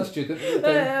was still a student at the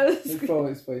time. Which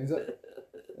probably explains it.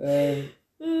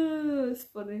 It's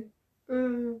funny.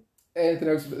 Anything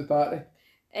else about the party?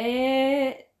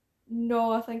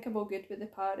 No, I think I'm all good with the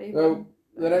party. Well,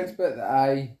 the next bit that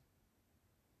I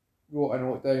wrote a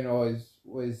note down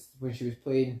was when she was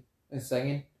playing and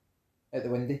singing at the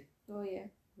windy. Oh yeah.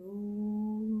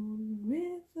 Moon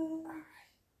River.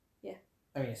 Yeah.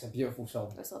 I mean, it's a beautiful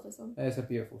song. It's a lovely song. It's a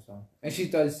beautiful song, and she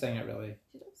does sing it really.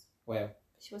 She does. Well.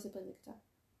 But she wasn't playing the guitar.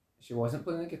 She wasn't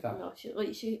playing the guitar. No, she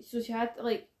had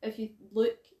like, if you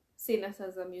look, saying this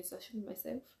as a musician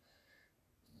myself.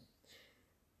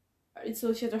 And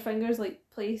so she had her fingers like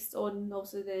placed on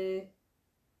also the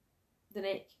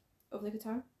neck of the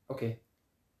guitar. Okay.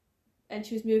 And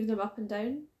she was moving them up and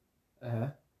down.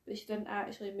 But she didn't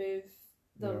actually move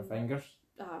them. Her fingers.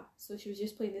 So she was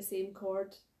just playing the same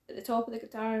chord at the top of the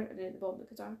guitar and then at the bottom of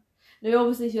the guitar. Now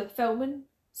obviously she's filming,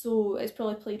 so it's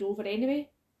probably played over anyway.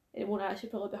 And it won't actually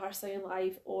probably be her singing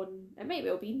live on, it might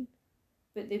well be,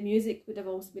 but the music would have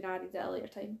also been added at a later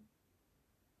time.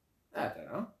 I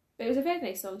don't know. But it was a very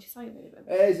nice song, she sang it very well.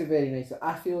 It is a very nice.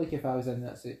 I feel like if I was in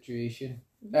that situation,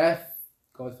 if,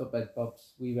 God forbid,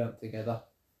 Bubs, we weren't together,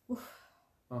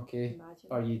 okay, Imagine.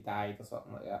 or you died or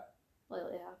something like that.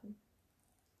 Likely to happen.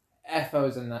 If I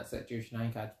was in that situation, I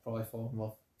think I'd probably fall in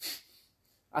love.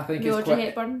 I think it's Audrey quite...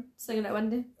 Hepburn singing at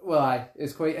Windy. Well,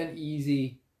 it's quite an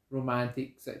easy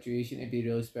romantic situation to be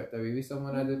really swept away with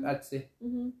someone, I'd say.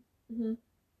 Okay.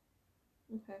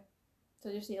 So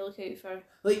I just need to look out for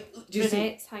like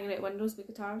brunettes hanging out windows with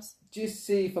guitars. Just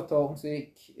say, for talking's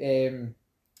sake, we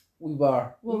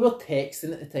were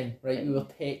texting at the time, right? We were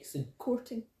texting.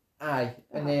 Courting. Aye.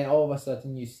 And then all of a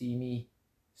sudden you see me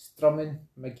strumming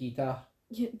my guitar.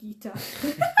 Yeah, guitar.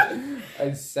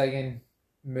 And singing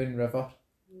Moon River.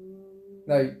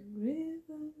 Now,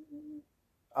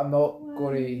 I'm not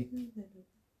going to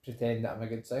pretend that I'm a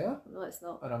good singer. No, it's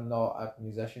not. And I'm not a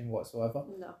musician whatsoever.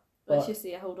 No. Let's just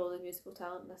say I hold all the musical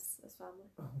talent in this family.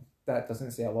 That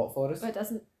doesn't say a lot for us. It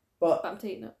doesn't. But I'm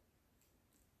taking it.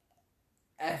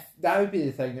 If that would be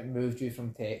the thing that moved you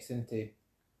from texting to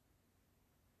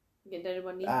getting down on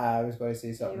one knee. I was going to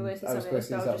say something. I was going to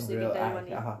say something real.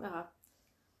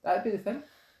 That'd be the thing.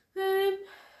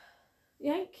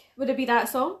 You think? Would it be that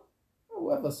song? Oh,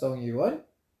 whatever song you want.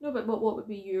 No, but what would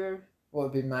be your? What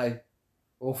would be my?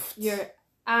 Your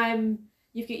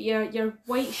You've got your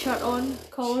white shirt on,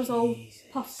 collars all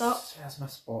puffed up.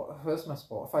 Where's my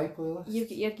Spotify playlist? You've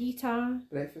got your guitar.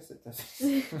 Breakfast at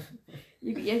Tiffany's.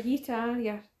 You've got your guitar.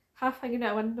 You're half hanging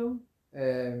out a window.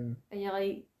 And you're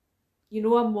like,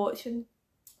 I'm watching.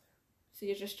 So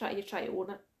you're trying to own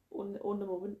it, own the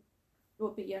moment.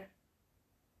 What would be your?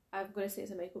 I'm gonna say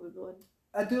it's a Michael Bublé one.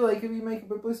 I do like a wee Michael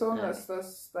Bublé song. Okay.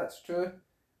 That's true.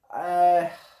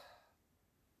 I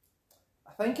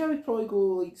think I would probably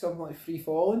go like something like Free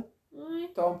Falling.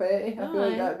 Tom Petty. I feel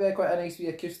like that'd be quite a nice wee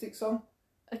acoustic song.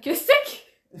 Acoustic?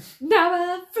 Now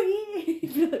I'm free.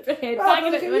 Head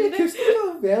banging at the window. Acoustic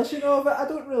version of it. I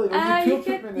don't really know. You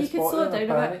could put me in the spot. Slow it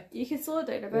down a bit. You could slow it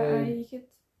down a bit.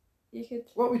 You could.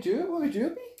 What would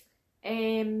you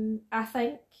be? I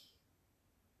think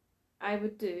I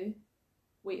would do.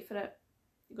 Wait for it.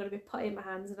 You're going to be putting my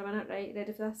hands in a minute, right?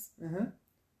 Ready for this?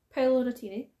 Paolo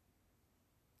Nutini.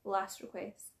 Last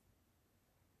Request.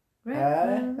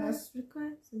 Last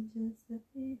Request.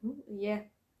 Yeah.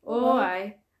 Oh,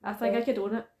 aye. I think I could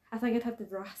own it. I think I'd have the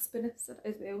raspiness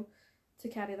as well to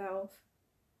carry that off.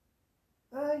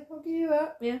 Aye, I'll give you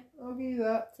that. Yeah. I'll give you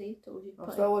that. See, told you.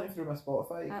 I'm still looking through my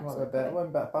Spotify to come up with a better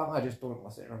one, but apparently I just don't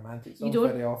listen to romantic songs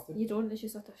very often. You don't? It's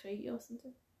just not a shite you listen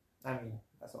to. I mean,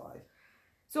 that's a lie.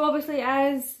 So obviously,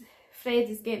 as Fred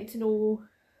is getting to know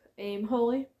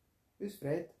Holly. Who's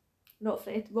Fred? Not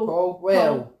Fred. Well, Paul.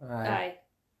 Well, Paul. Aye.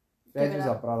 Fred was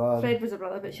a brother. Fred was a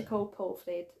brother, but she called Paul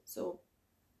Fred. So,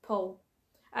 Paul.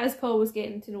 As Paul was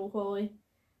getting to know Holly,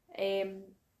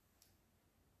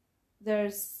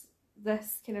 there's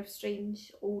this kind of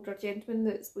strange older gentleman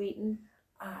that's waiting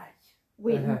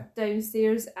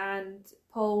downstairs, and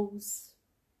Paul's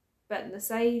bit on the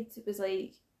side was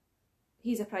like,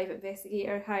 he's a private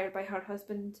investigator hired by her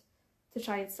husband to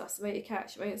try and suss him out, to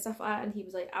catch him out and stuff like that, and he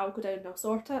was like, I'll go down and I'll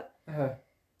sort it.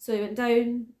 So he went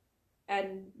down,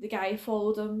 and the guy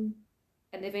followed him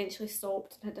and eventually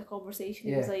stopped and had a conversation.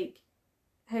 He was like,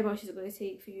 how much is it going to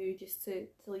take for you just to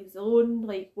leave us alone?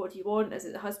 Like, what do you want? Is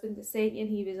it the husband that sent you? And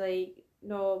he was like,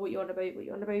 no, what you on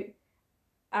about?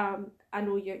 I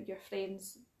know you're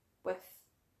friends with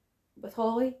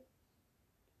Holly.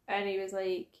 And he was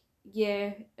like,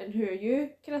 yeah, and who are you,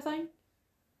 kind of thing.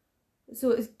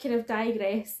 So it's kind of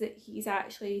digressed that he's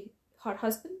actually her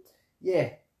husband.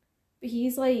 Yeah. But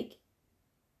he's like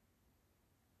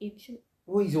ancient.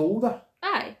 Well, he's older.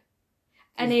 Aye.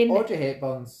 And then Audrey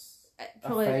Hepburn's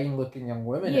probably, a fine-looking young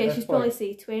woman. Yeah, at this she's point. probably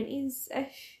say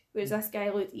 20s-ish, whereas this guy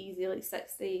looked easy like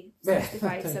 60, 65,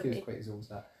 I think 70. he was quite as old as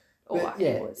that. Oh, But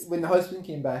yeah, when the husband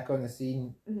came back on the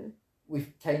scene, we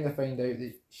kind of find out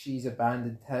that she's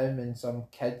abandoned him and some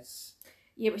kids.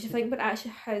 Yeah, which I think were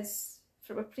actually his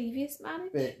from a previous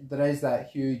marriage. But there is that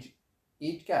huge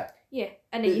age gap. Yeah,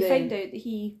 and then find out that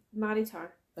he married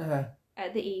her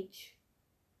at the age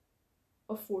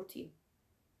of 14.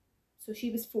 So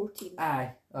she was 14.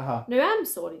 Aye. Now, I'm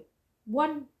sorry.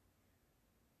 One,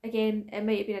 again, it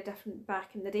might have been a different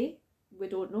back in the day. We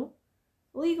don't know.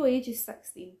 Legal age is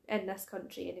 16 in this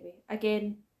country anyway.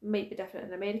 Again, might be different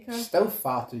in America. Still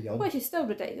far too young. Well, she's still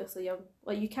ridiculously young.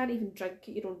 Like, you can't even drink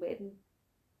at your own wedding.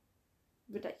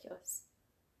 Ridiculous.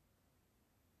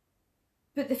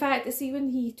 But the fact that, see, when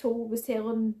he was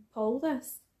telling Paul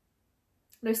this,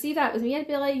 now see, that was me, I'd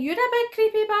be like, you're a big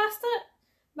creepy bastard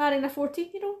marrying a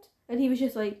 14-year-old. And he was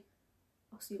just like,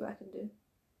 I'll see what I can do.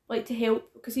 Like, to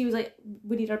help, because he was like,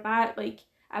 we need her back, like,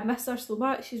 I miss her so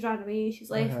much, she's ran away, she's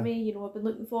left me, you know, I've been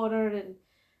looking for her, and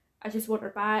I just want her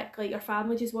back, like, her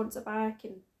family just wants her back,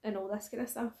 and all this kind of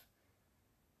stuff.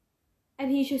 And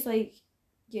he's just like,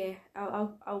 yeah,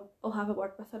 I'll have a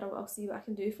word with her, I'll see what I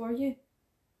can do for you.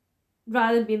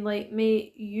 Rather than being like,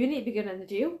 mate, you need to be going in the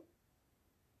jail.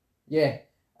 Yeah,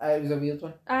 it was a weird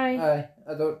one. Aye.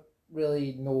 I don't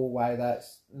really know why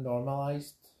that's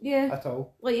normalised. Yeah. At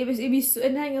all. Like, it was,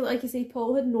 and the thing, like you say,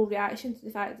 Paul had no reaction to the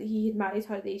fact that he had married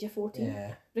her at the age of 14.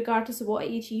 Yeah. Regardless of what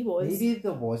age he was. Maybe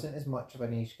there wasn't as much of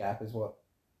an age gap as what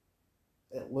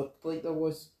it looked like there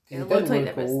was. It looked like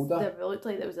it looked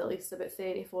like there was at least about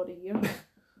 30, 40 years.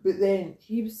 But then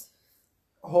Jeeves.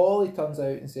 Holly turns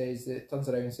around and says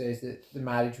that the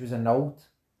marriage was annulled.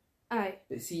 Aye.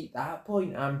 But see, at that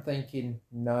point I'm thinking,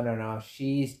 no,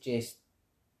 she's just.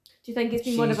 Do you think it's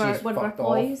been one of her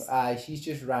ploys? Aye, she's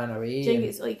just ran away. Do you think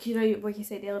it's like, you know, like you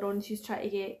said earlier on, she's trying to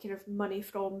get kind of money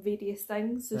from various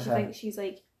things, so she thinks she's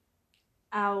like,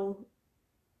 I'll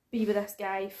be with this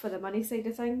guy for the money side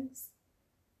of things,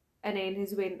 and then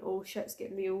has went, oh shit's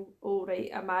getting real, oh right,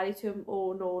 I'm married to him,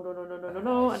 oh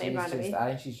no, and then ran away. I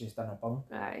think she's just done a bump.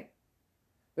 Aye.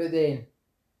 But then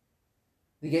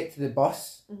they get to the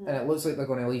bus and it looks like they're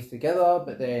going to leave together,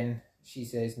 but then she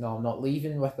says, no, I'm not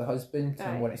leaving with the husband.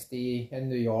 I'm going to stay in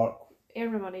New York.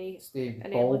 Earn my money. Stay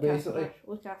with Paul, basically.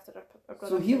 Look after her brother.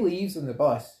 So he leaves on the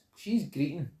bus. She's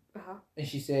greeting. And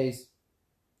she says,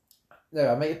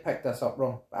 now I might have picked this up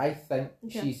wrong, but I think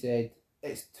she said,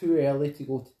 it's too early to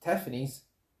go to Tiffany's,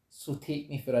 so take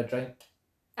me for a drink.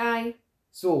 Aye.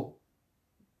 So,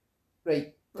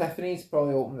 right. Tiffany's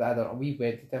probably opened, I don't know, we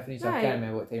went to Tiffany's, I can't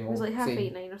remember what time it was. Like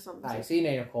 9:30 or something. Aye, say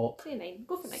 9 o'clock. Say 9,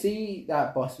 go for 9. Say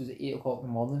that bus was at 8 o'clock in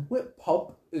the morning, what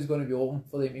pub is going to be open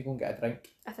for them to go and get a drink?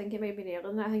 I think it might have been earlier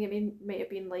than that. I think it might have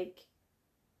been like,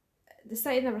 the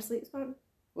city never sleeps, man.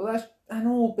 Well, that's, I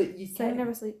know, but you can't. City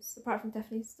never sleeps, apart from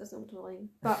Tiffany's, doesn't open till 9.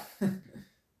 But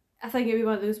I think it would be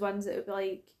one of those ones that would be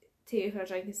like, take you for a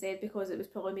drink instead, because it was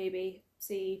probably maybe,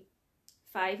 say,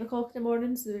 5 o'clock in the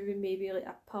morning, so there would be maybe like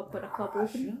a pub or a club open.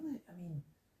 Surely, I mean,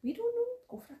 we don't know.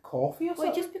 Go for a coffee or something.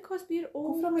 Well, just because we're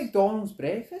old. Go for a McDonald's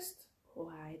breakfast. Oh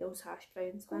aye, those hash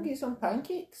browns. Go and get some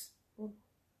pancakes. Oh.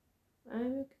 Aye,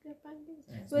 we could get pancakes.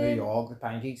 It's New York. The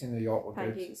pancakes in New York were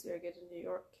good. Pancakes were good in New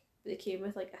York. But they came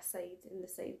with like a side, and the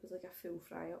side was like a full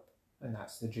fry up. And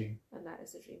that's the dream. And that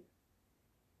is the dream.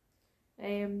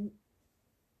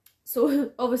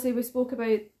 So obviously we spoke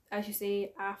about, as you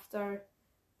say, after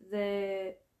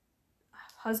the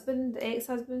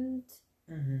ex-husband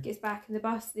gets back in the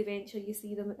bus, eventually you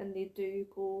see them and they do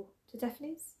go to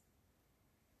Tiffany's.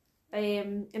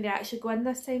 And they actually go in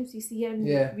this time, so you see it and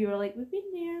we were like, we've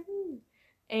been there.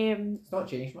 It's not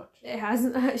changed much. It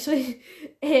hasn't actually.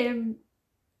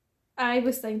 I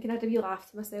was thinking, I had a wee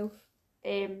laugh to myself,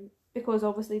 because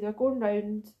obviously they're going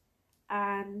round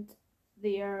and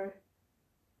they're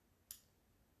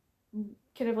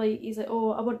kind of like, he's like,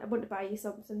 oh, I want to buy you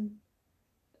something,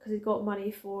 because he's got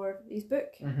money for his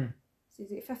book. So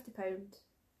he's like £50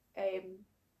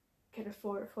 kind of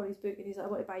for his book, and he's like, I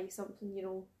want to buy you something, you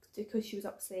know, because she was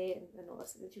upset and all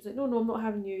this, and she was like, no, I'm not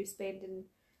having you spending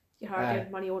your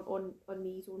hard-earned money on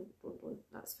me, don't,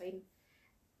 that's fine.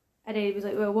 And then he was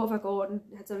like, well, what have I got? And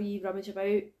had a wee rummage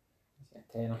about,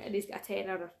 and he's got a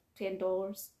tenner or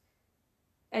 $10,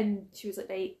 and she was like,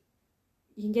 right,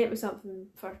 you can get me something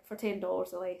for $10 or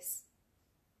less.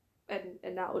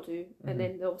 and that'll do. And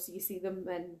then obviously you see them,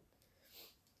 and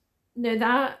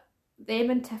now them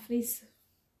and Tiffany's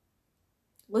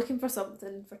looking for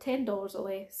something for $10 or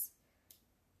less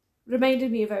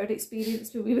reminded me of our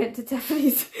experience when we went to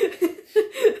Tiffany's.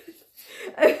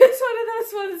 It's one of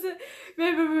those ones that,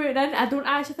 remember we went in, I don't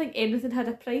actually think anything had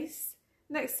a price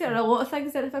next to it, or a lot of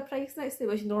things didn't have a price next to it,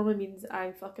 which normally means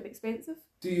I'm fucking expensive.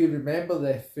 Do you remember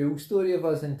the full story of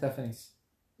us in Tiffany's?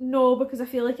 No, because I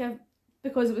feel like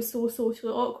because it was so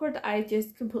socially awkward, I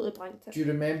just completely blanked it. Do you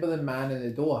remember the man in the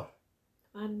door?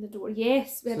 Man in the door,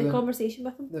 yes, we had a conversation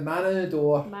with him. The man in the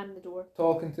door. Man in the door.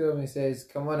 Talking to him, he says,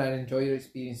 "Come on in, enjoy your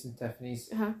experience in Tiffany's.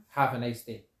 Have a nice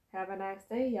day." Have a nice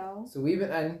day, y'all. So we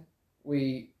went in,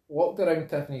 we walked around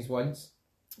Tiffany's once.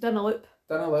 Done a loop.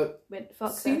 Went,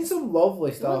 fuck seen this. some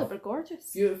lovely stuff. Oh, they were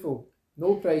gorgeous. Beautiful.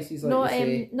 No prices, like you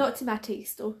say. Not to my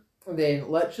taste, though. And then,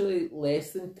 literally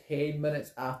less than 10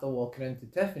 minutes after walking into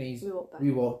Tiffany's,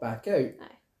 we walked back out.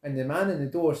 Aye. And the man in the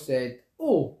door said,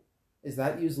 "Oh, is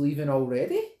that yous leaving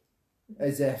already?"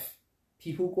 As if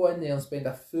people go in there and spend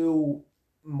a full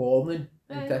morning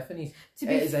in Tiffany's. It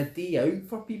is a day out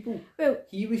for people. Well,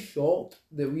 he was shocked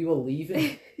that we were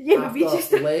leaving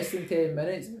after less than 10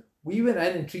 minutes. We went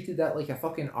in and treated that like a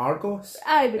fucking Argos.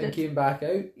 And came back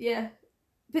out. Yeah.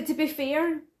 But to be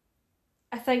fair,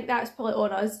 I think that's probably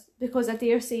on us, because I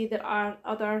dare say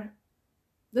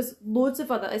there's loads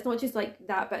of other, it's not just like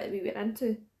that bit we went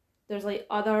into. There's like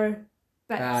other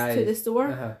bits to the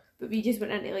store, but we just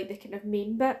went into like the kind of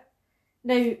main bit.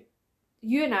 Now,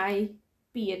 you and I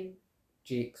being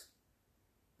Jake's.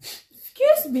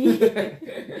 Excuse me.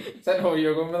 Is that not where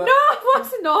you're going with that? No, of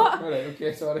course not. Alright,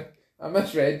 okay, sorry. I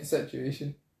misread the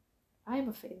situation. I'm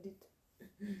offended.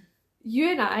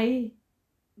 You and I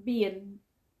being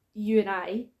you and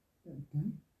I,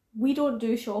 we don't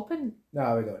do shopping.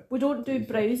 No, we don't. We don't do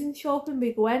browsing shopping.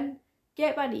 We go in,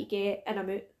 get what I need to get, and I'm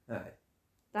out. Aye.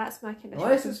 That's my kind of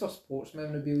Unless shopping. it's for sports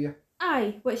memorabilia.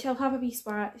 Aye, which I'll have a wee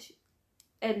swatch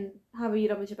and have a wee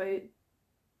rummage about.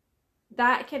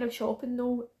 That kind of shopping,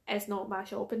 though, is not my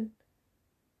shopping.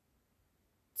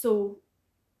 So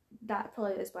that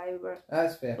probably is why we were.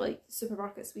 That's fair. Like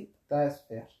supermarket sweep. That's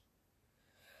fair.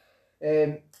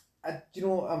 Do you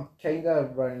know, I'm kind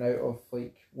of running out of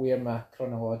like where my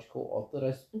chronological order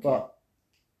is, but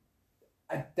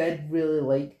I did really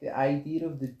like the idea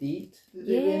of the date that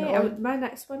they went on. My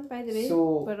next one, by the way.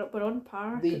 So we're on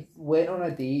par. They went on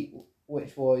a date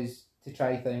which was to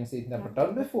try things they'd never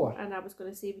done before. And I was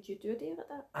going to say, would you do a date like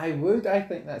that? I would. I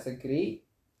think that's a great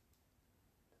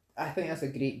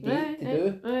date to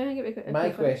do. I think it'd be My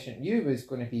question to you was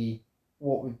going to be,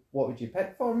 what would you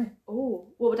pick for me? Oh,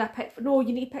 what would I pick for? No,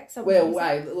 you need to pick something. Well,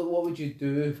 what would you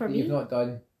do for that me? You've not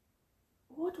done?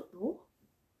 Oh, I don't know.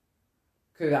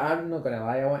 Because I'm not going to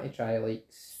lie, I want to try like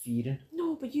sphering.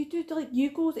 No, but you do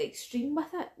you go the extreme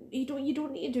with it. You don't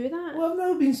need to do that. Well, I've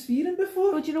never been sphering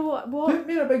before. Well, do you know what? Put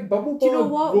me in a big bubble ball. Do you know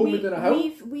what? Roll me down a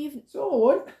hill. We've. That's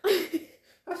all I want.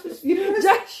 That's what sphering is.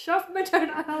 Just shove me down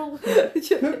a hill. Put me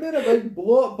in a big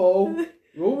blow up ball.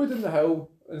 Roll me down the hill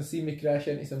and see me crash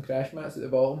into some crash mats at the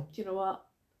bottom. Do you know what?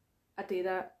 I do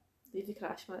that. Leave the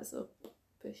crash mats though.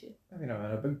 Push you. I mean, I'm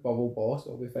in a big bubble ball, so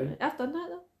I'll be fine. I've done that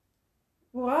though.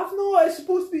 Well, I've not. It's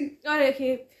supposed to be. Alright,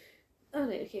 okay. I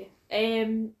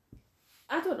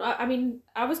don't know. I mean,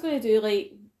 I was going to do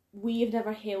like we've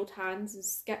never held hands and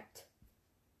skipped.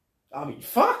 I mean,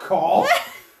 fuck off.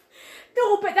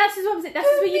 No, but this is what I'm saying. This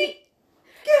is where you need.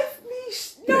 Give me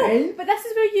strength. No, but this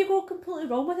is where you go completely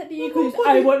wrong with it. Because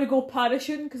I want to go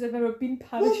parachuting because I've never been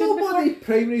parachuting before. Nobody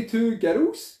primary 2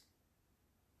 girls.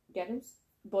 Girls,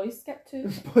 boys skip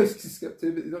too. Boys can skip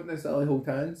too, but they don't necessarily hold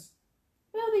hands.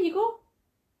 Well, there you go.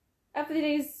 Every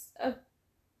day's a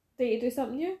day to do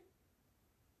something new.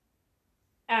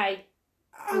 Aye.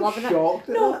 I'm loving shocked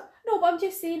it. At that. No, but I'm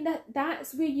just saying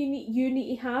that's where you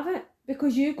need to have it,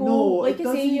 because you go like I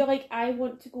say, you're like, I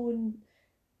want to go and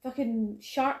fucking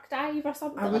shark dive or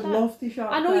something. I would love to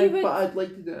shark I know dive, you would, but I'd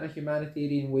like to do it in a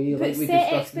humanitarian way, but like we set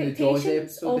discussed in the Jaws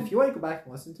episode. of... If you want to go back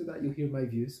and listen to that, you'll hear my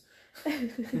views.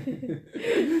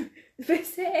 But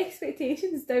set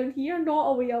expectations down here, not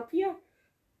all the way up here.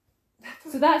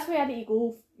 So that's why I need to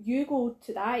go. You go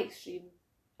to that extreme,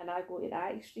 and I go to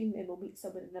that extreme, and we'll meet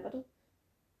somewhere in the middle.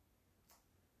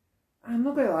 I'm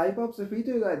not gonna lie, Bubs. If we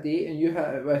do that date and you hit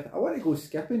it with, I want to go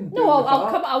skipping. No,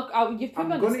 I'll come. I'll. You've put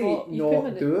me on the spot. I'm going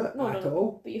to not do it at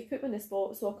all. But you've put me on the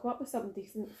spot, so I'll come up with something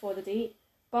decent for the date.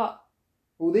 But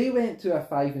well, they went to a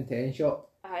 5 and 10 shop.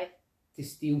 Aye. To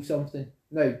steal something.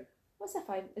 Now, what's a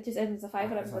 5? It just ends a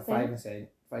 5 or ends a 10 cent,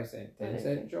 10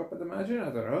 cent shop. I'd imagine.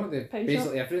 I don't know. They're Pound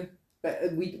basically shop? everything.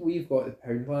 But we've got the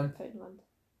Poundland. Poundland.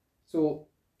 So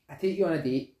I take you on a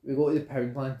date, we go to the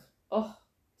Poundland. Oh,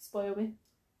 spoil me.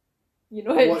 You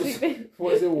know how to treat me.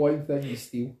 What's the one thing you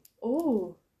steal?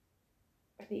 Oh,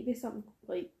 I think it'd be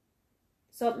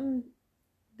something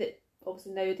that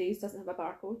obviously nowadays doesn't have a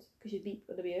barcode because you beep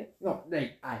on the way out. No,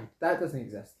 right, aye, that doesn't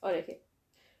exist. Oh, okay.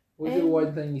 What's the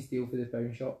one thing you steal for the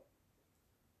pound shop?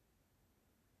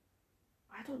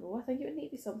 I don't know. I think it would need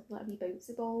to be something like a wee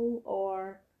bouncy ball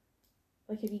or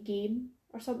like a wee game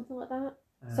or something like that.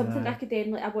 Something I could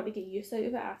then I want to get use out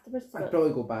of it afterwards. I'd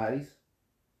probably go batteries.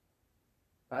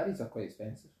 Batteries are quite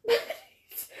expensive.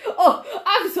 Oh,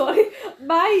 I'm sorry.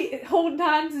 My holding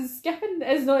hands and skipping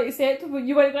is not acceptable.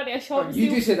 You want to go to a shop and you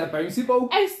just said a bouncy ball.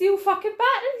 I steal fucking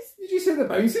batteries. Did you say the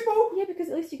bouncy ball? Yeah, because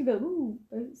at least you can be like, ooh,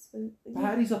 bounce.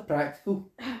 Batteries are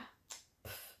practical.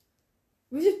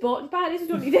 We just bought batteries, we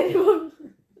don't need any more.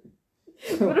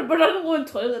 We're running low on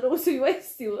toilet roll, so you might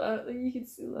steal that. Like, you can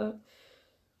steal that.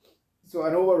 So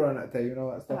I know we're running out of time and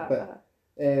all that stuff, but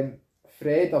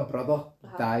Fred, her brother,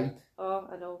 died. Oh,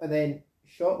 I know. And then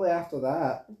shortly after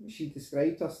that, she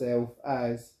described herself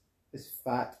as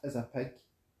fat as a pig.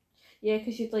 Yeah,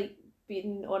 because she'd like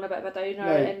been on a bit of a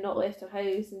downer and not left her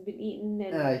house and been eating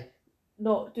and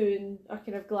not doing a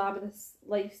kind of glamorous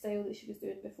lifestyle that she was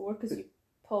doing before. Because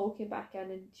Paul came back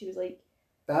in and she was like,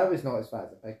 "That was not as fat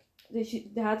as a pig."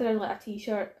 They had her in like a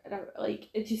t-shirt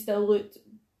and she still looked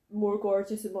more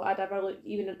gorgeous than what I'd ever looked,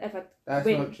 even if I. That's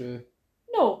not true.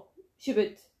 No, she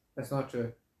would. That's not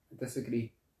true. I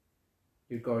disagree.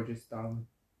 You're gorgeous, darling.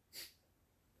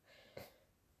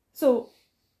 So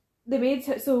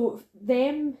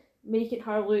them making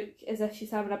her look as if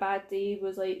she's having a bad day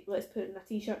was like, let's put in a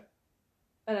t-shirt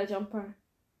and a jumper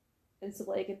and some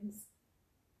leggings.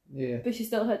 Yeah. But she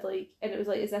still had and it was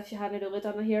like as if she hadn't really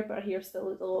done her hair, but her hair still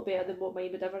looked a lot better than what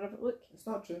mine would ever look. It's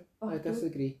not true. I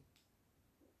disagree.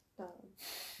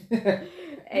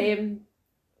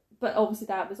 But obviously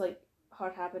that was like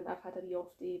her having, I've had a wee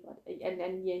off day, but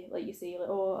and yeah, like you say, like,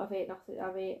 oh, I've ate nothing,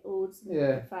 I've ate loads, and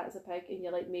I'm fat as a pig, and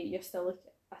you're like, mate, you're still like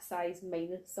a size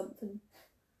minus something.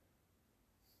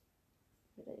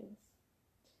 Ridiculous.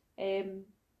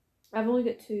 I've only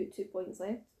got two points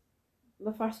left.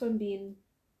 My first one being,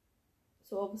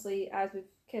 so obviously as we've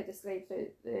kind of described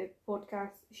throughout the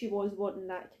podcast, she was wanting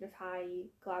that kind of high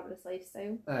glamorous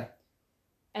lifestyle. Aye.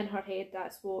 In her head,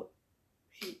 that's what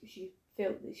she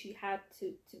felt that she had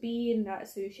to be, and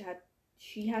that's who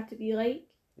she had to be like.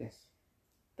 Yes.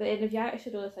 But then if you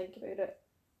actually really think about it,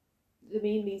 the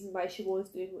main reason why she was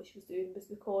doing what she was doing was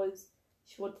because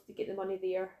she wanted to get the money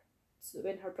there, so that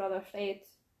when her brother Fred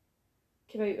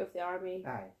came out of the army,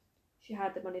 she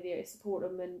had the money there to support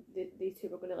him, and they two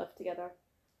were going to live together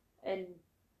and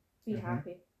be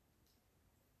happy.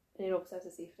 And then obviously, as I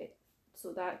say, Fred,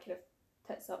 so that kind of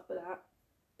tits up with that.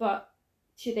 But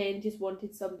she then just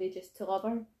wanted somebody just to love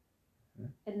her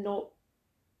and not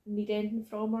need anything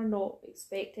from her, not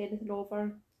expect anything of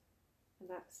her. And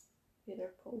that's where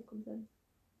their Paul comes in.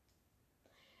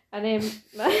 And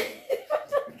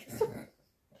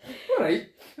Alright,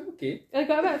 okay. I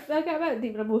got a bit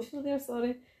deep and emotional there,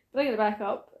 sorry. Bringing it back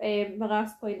up, my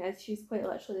last point is she's quite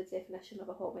literally the definition of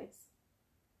a hot mess.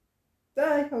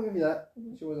 Aye, I'll give you that.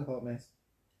 She was a hot mess.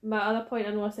 My other point,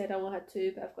 I know I said I only had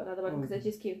two, but I've got another one because it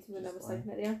just came to me when I was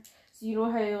thinking it there. So you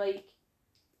know how like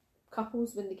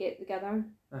couples, when they get together,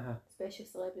 especially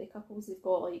celebrity couples, they've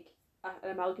got like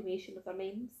an amalgamation of their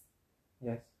names.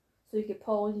 Yes. So you get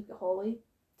Paul and you get Holly.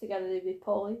 Together they'd be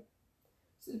Polly.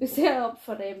 So it'd be set up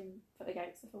for a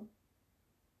gangster film.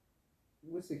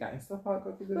 What's the gangster part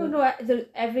got to do? No,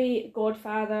 every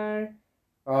Godfather.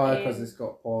 Oh, because it's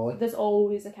got Polly. There's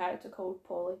always a character called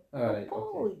Polly. Alright,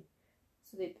 Polly. Okay.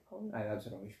 So they'd be Polly. Aye, that's a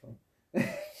rubbish one.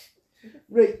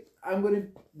 Right, I'm going to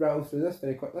rattle through this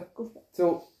very quickly. Go for it.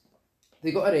 So,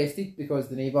 they got arrested because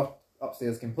the neighbour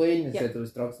upstairs complained and said there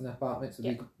was drugs in the apartment, so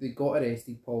they got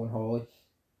arrested, Paul and Holly.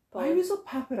 Why was there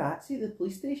paparazzi at the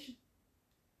police station?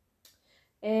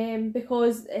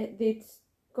 Because they'd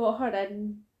got her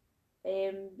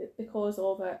in because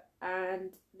of it,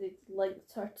 and they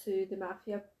linked her to the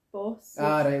mafia boss.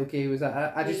 Right, okay. Was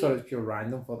that? I just thought it was pure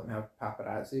random for them to have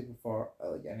paparazzi for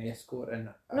like an escort and.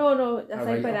 No. I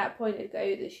think by that point it got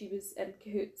out that she was in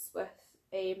cahoots with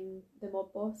the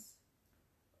mob boss.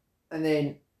 And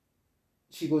then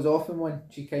she goes off in one.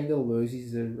 She kind of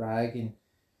loses the rag and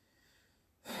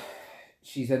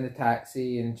she's in the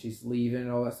taxi and she's leaving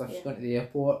and all that stuff. She's going to the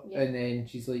airport and then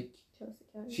she's like,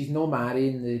 she's not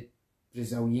marrying the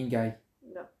Brazilian guy.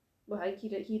 No. Well, I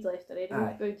think he'd left her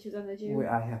anyway when she was in the jail. Wait,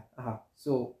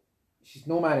 So she's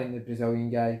not marrying the Brazilian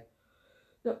guy.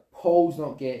 No. Paul's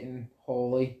not getting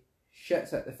Holly.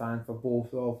 Shit's hit the fan for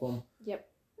both of them. Yep.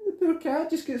 And the poor cat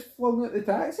just gets flung out the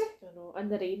taxi. I know, in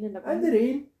the rain and In the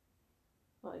rain.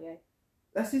 What a guy.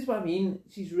 This is what I mean.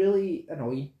 She's really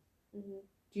annoying. Mm-hmm.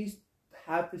 Just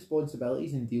have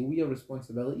responsibilities and deal with your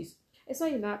responsibilities. It's not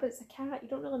even that, but it's a cat. You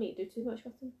don't really need to do too much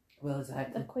with them. Well,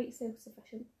 exactly. They're quite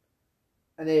self-sufficient.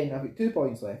 And then I've got 2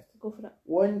 points left. Go for it.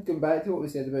 One, going back to what we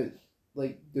said about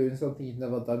like doing something you've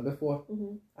never done before.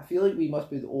 Mm-hmm. I feel like we must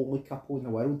be the only couple in the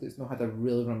world that's not had a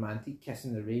really romantic kiss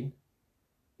in the rain.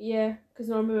 Yeah, because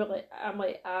normally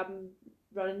I'm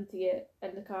running to get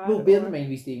in the car. Well, bear in mind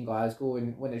we stay in Glasgow,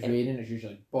 and when it's raining, it's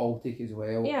usually Baltic as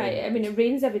well. Yeah, I mean it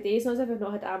rains every day. It's not as if I've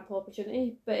not had ample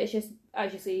opportunity, but it's just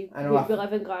as you say, we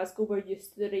live in Glasgow. We're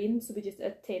used to the rain, so we just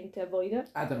tend to avoid it.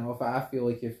 I don't know if I feel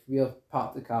like if we're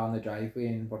parked the car in the driveway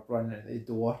and we're running at the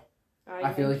door,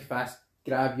 I feel like if I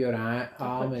grab your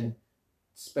arm and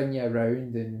spin you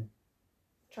around and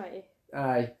try to.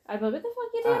 Aye. I'd be like, what the fuck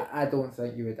are you doing? I don't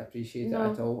think you would appreciate it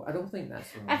at all. I don't think that's.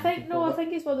 I think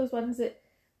it's one of those ones that,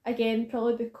 again,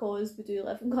 probably because we do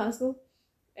live in Glasgow,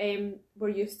 we're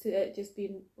used to it just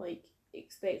being like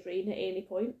expect rain at any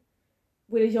point.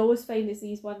 Whereas you always find it's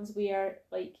these ones where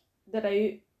like they're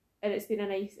out and it's been a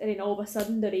nice, and then all of a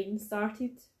sudden the rain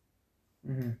started.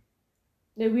 Mm-hmm.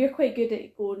 Now we're quite good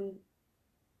at going.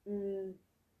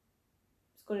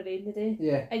 It's going to rain today.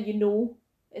 Yeah. And you know.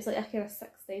 It's like a kind of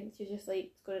sixth sense. You're just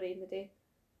like, it's going to rain today.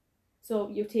 So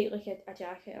you'll take like a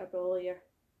jacket or a brolly, or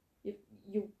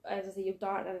you as I say, you'll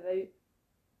dart in and out.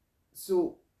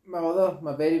 So my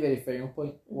very, very final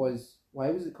point was,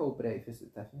 why was it called Breakfast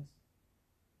at Tiffany's?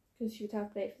 Because she would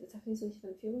have breakfast at Tiffany's when she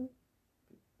didn't feel well.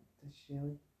 Did she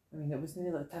really? I mean, it wasn't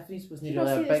really like Tiffany's wasn't Did really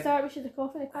you a not see big. at the start we should have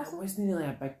coffee in the castle? It wasn't really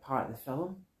a big part of the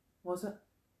film, was it?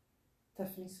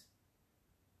 Tiffany's.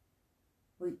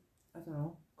 Like, I don't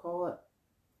know, call it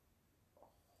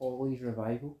Holly's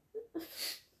Revival.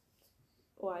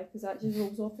 Why? Because that just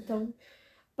rolls off the tongue.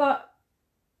 But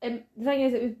the thing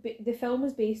is, the film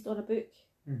was based on a book.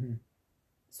 Mm-hmm.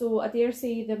 So I dare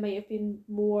say there might have been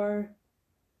more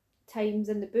times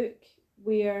in the book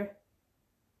where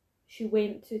she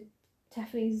went to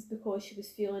Tiffany's because she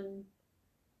was feeling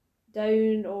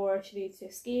down or she needed to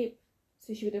escape.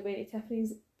 So she would have went to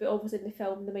Tiffany's. But obviously in the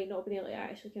film they might not have been able to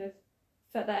actually kind of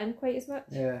fit that in quite as much.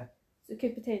 Yeah. So it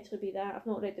could potentially be that. I've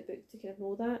not read the book to kind of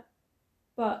know that.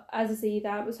 But as I say,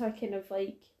 that was her kind of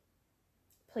like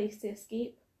place to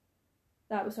escape.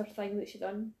 That was her thing that she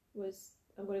done, was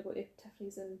I'm going to go to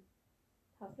Tiffany's and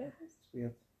have breakfast. It's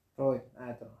weird. Probably, I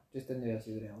don't know, just didn't really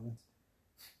see the relevance.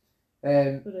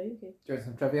 Right, okay. Do you want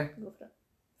some trivia? Go for it.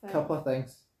 A couple of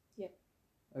things. Yeah.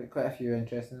 I've got quite a few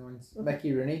interesting ones. Okay.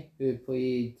 Mickey Rooney, who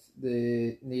played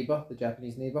the neighbour, the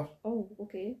Japanese neighbour. Oh,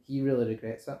 okay. He really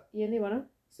regrets it. Yeah, no winner.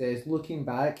 Says, looking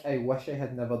back, I wish I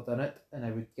had never done it, and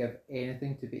I would give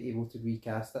anything to be able to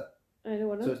recast it. I know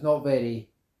winner. So it's not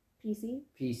very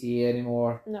PC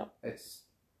anymore. No. It's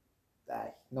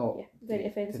not very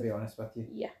offensive. To be honest with you.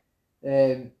 Yeah.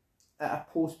 At a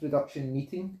post-production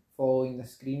meeting following the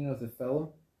screening of the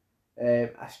film,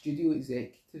 a studio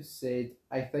executive said,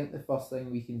 I think the first thing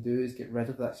we can do is get rid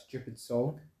of that stupid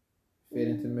song,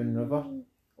 Farrington Moon River.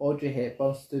 Audrey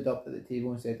Hepburn stood up at the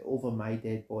table and said, over my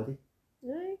dead body.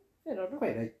 Aye, fair enough.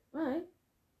 Quite right.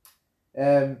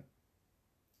 Aye.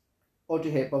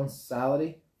 Audrey Hepburn's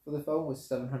salary for the film was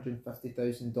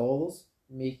 $750,000,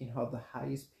 making her the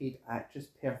highest paid actress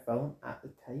per film at the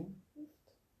time.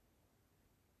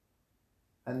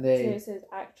 And then, so it says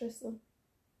actress though.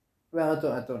 well,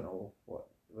 I don't know what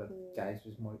guys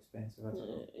was more expensive. I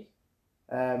don't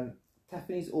know.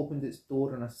 Tiffany's opened its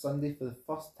door on a Sunday for the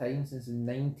first time since the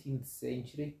 19th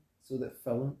century, so that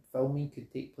filming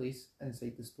could take place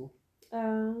inside the store.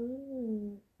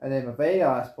 And then my very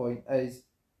last point is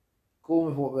going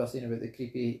with what we were saying about the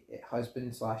creepy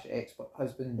husband /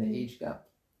 ex-husband, the age gap.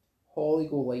 Holly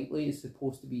Golightly is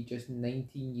supposed to be just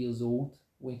 19 years old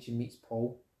when she meets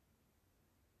Paul.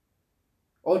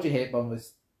 Audrey Hepburn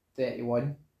was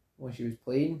 31 when she was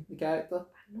playing the character,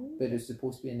 but it was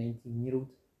supposed to be a 19-year-old.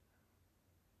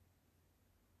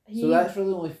 So that's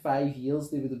really only 5 years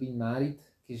they would have been married,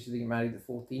 because she got married at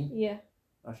 14. Yeah.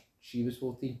 Or she was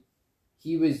 14.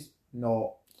 He was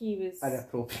not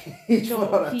inappropriate age for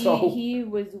her at all. He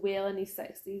was well in his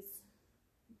 60s.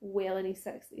 Well in his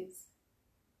 60s.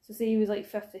 So say he was like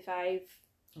 55.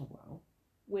 Oh wow.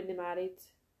 When they married.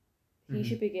 He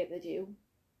should be getting the jail.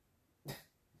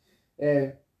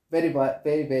 Very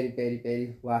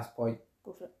last point.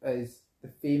 Go for it. Is the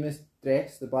famous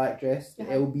dress, the black dress, the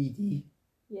LBD.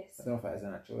 Yes. I don't know if it is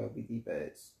an actual LBD, but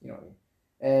it's, you know what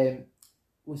I mean.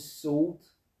 Was sold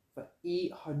for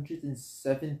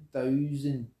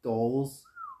 $807,000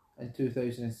 in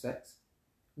 2006.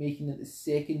 making it the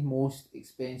second most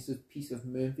expensive piece of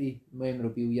movie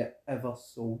memorabilia ever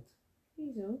sold.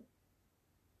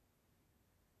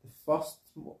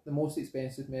 The most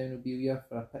expensive memorabilia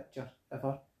for a picture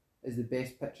ever is the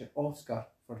Best Picture Oscar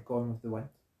for Gone with the Wind.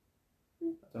 I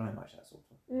don't know how much that sold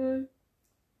for.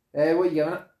 What are you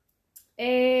giving it?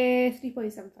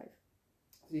 3.75.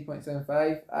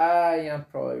 3.75. I am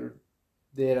probably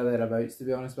there or thereabouts, to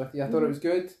be honest with you. I thought it was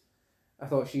good. I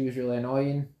thought she was really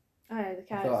annoying. Aye, the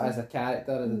character. I thought as a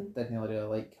character, I didn't really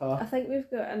like her. I think we've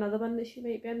got another one that she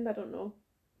might be in, but I don't know.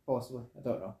 Possibly. I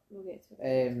don't know. We'll get to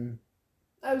it.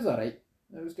 It was alright.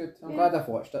 It was good. I'm glad I've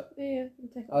watched it. Yeah.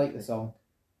 I like the song.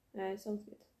 It sounds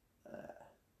good.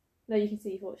 Now you can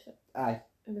see you've watched it. Aye.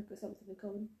 And we've got something in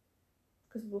common.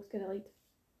 Because we both kind of liked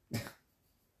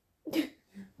it.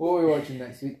 What are we watching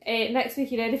next week? Next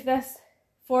week, you ready for this?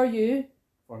 For you.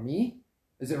 For me?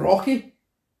 Is it Rocky?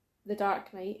 The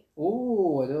Dark Knight.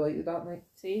 Oh, I do like The Dark Knight.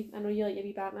 See, I know you like your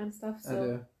wee Batman stuff, so I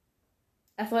do.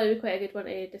 I thought it would be quite a good one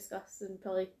to discuss and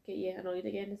probably get you annoyed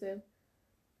again as well.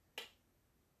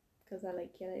 Because I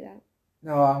like you like that.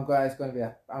 No, I'm glad it's going to be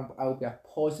I'll be a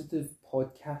positive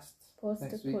podcast.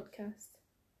 Positive podcast.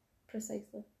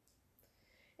 Precisely.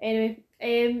 Anyway,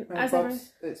 as ever,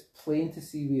 it's plain to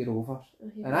see we're over.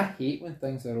 And I hate when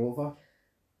things are over,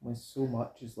 when so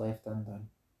much is left undone.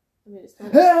 I mean, it's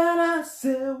not. And I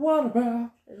said, what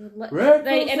about?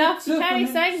 Right, enough. You can't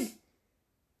sing.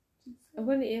 I'm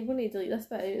going to delete this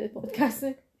bit out of the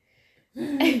podcast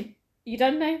now. You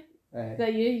done now? Is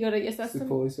that you? You got out your system?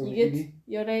 Suppose so. You good?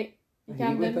 You're right. You I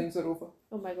hate when things are over.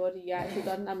 Oh my god, are you actually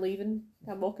done? I'm leaving.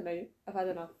 I'm walking out. I've had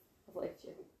enough. I've left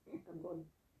you. I'm gone.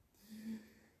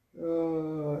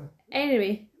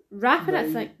 Anyway, wrapping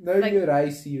it thing. Now your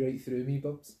eyes see right through me,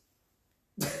 Bubs.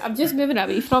 I'm just moving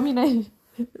away from you now.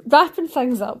 Wrapping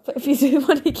things up. If you do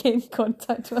want to get in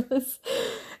contact with us,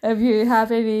 if you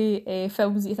have any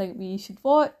films that you think we should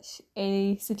watch,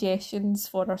 any suggestions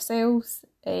for ourselves,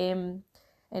 any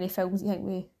films you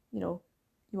think you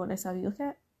want us to have a look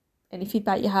at, any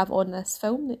feedback you have on this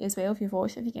film as well, if you've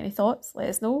watched it, if you get any thoughts, let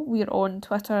us know. We're on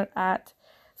Twitter at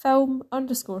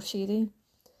film_shady.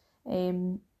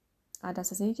 And as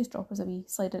I say, just drop us a wee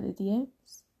slide into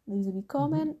DMs, leave a wee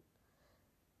comment.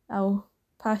 I'll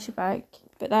pass you back.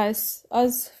 But that is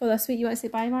us for this week. You want to say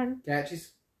bye, Martin?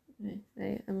 Catches.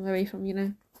 Right, I'm away from you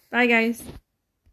now. Bye, guys.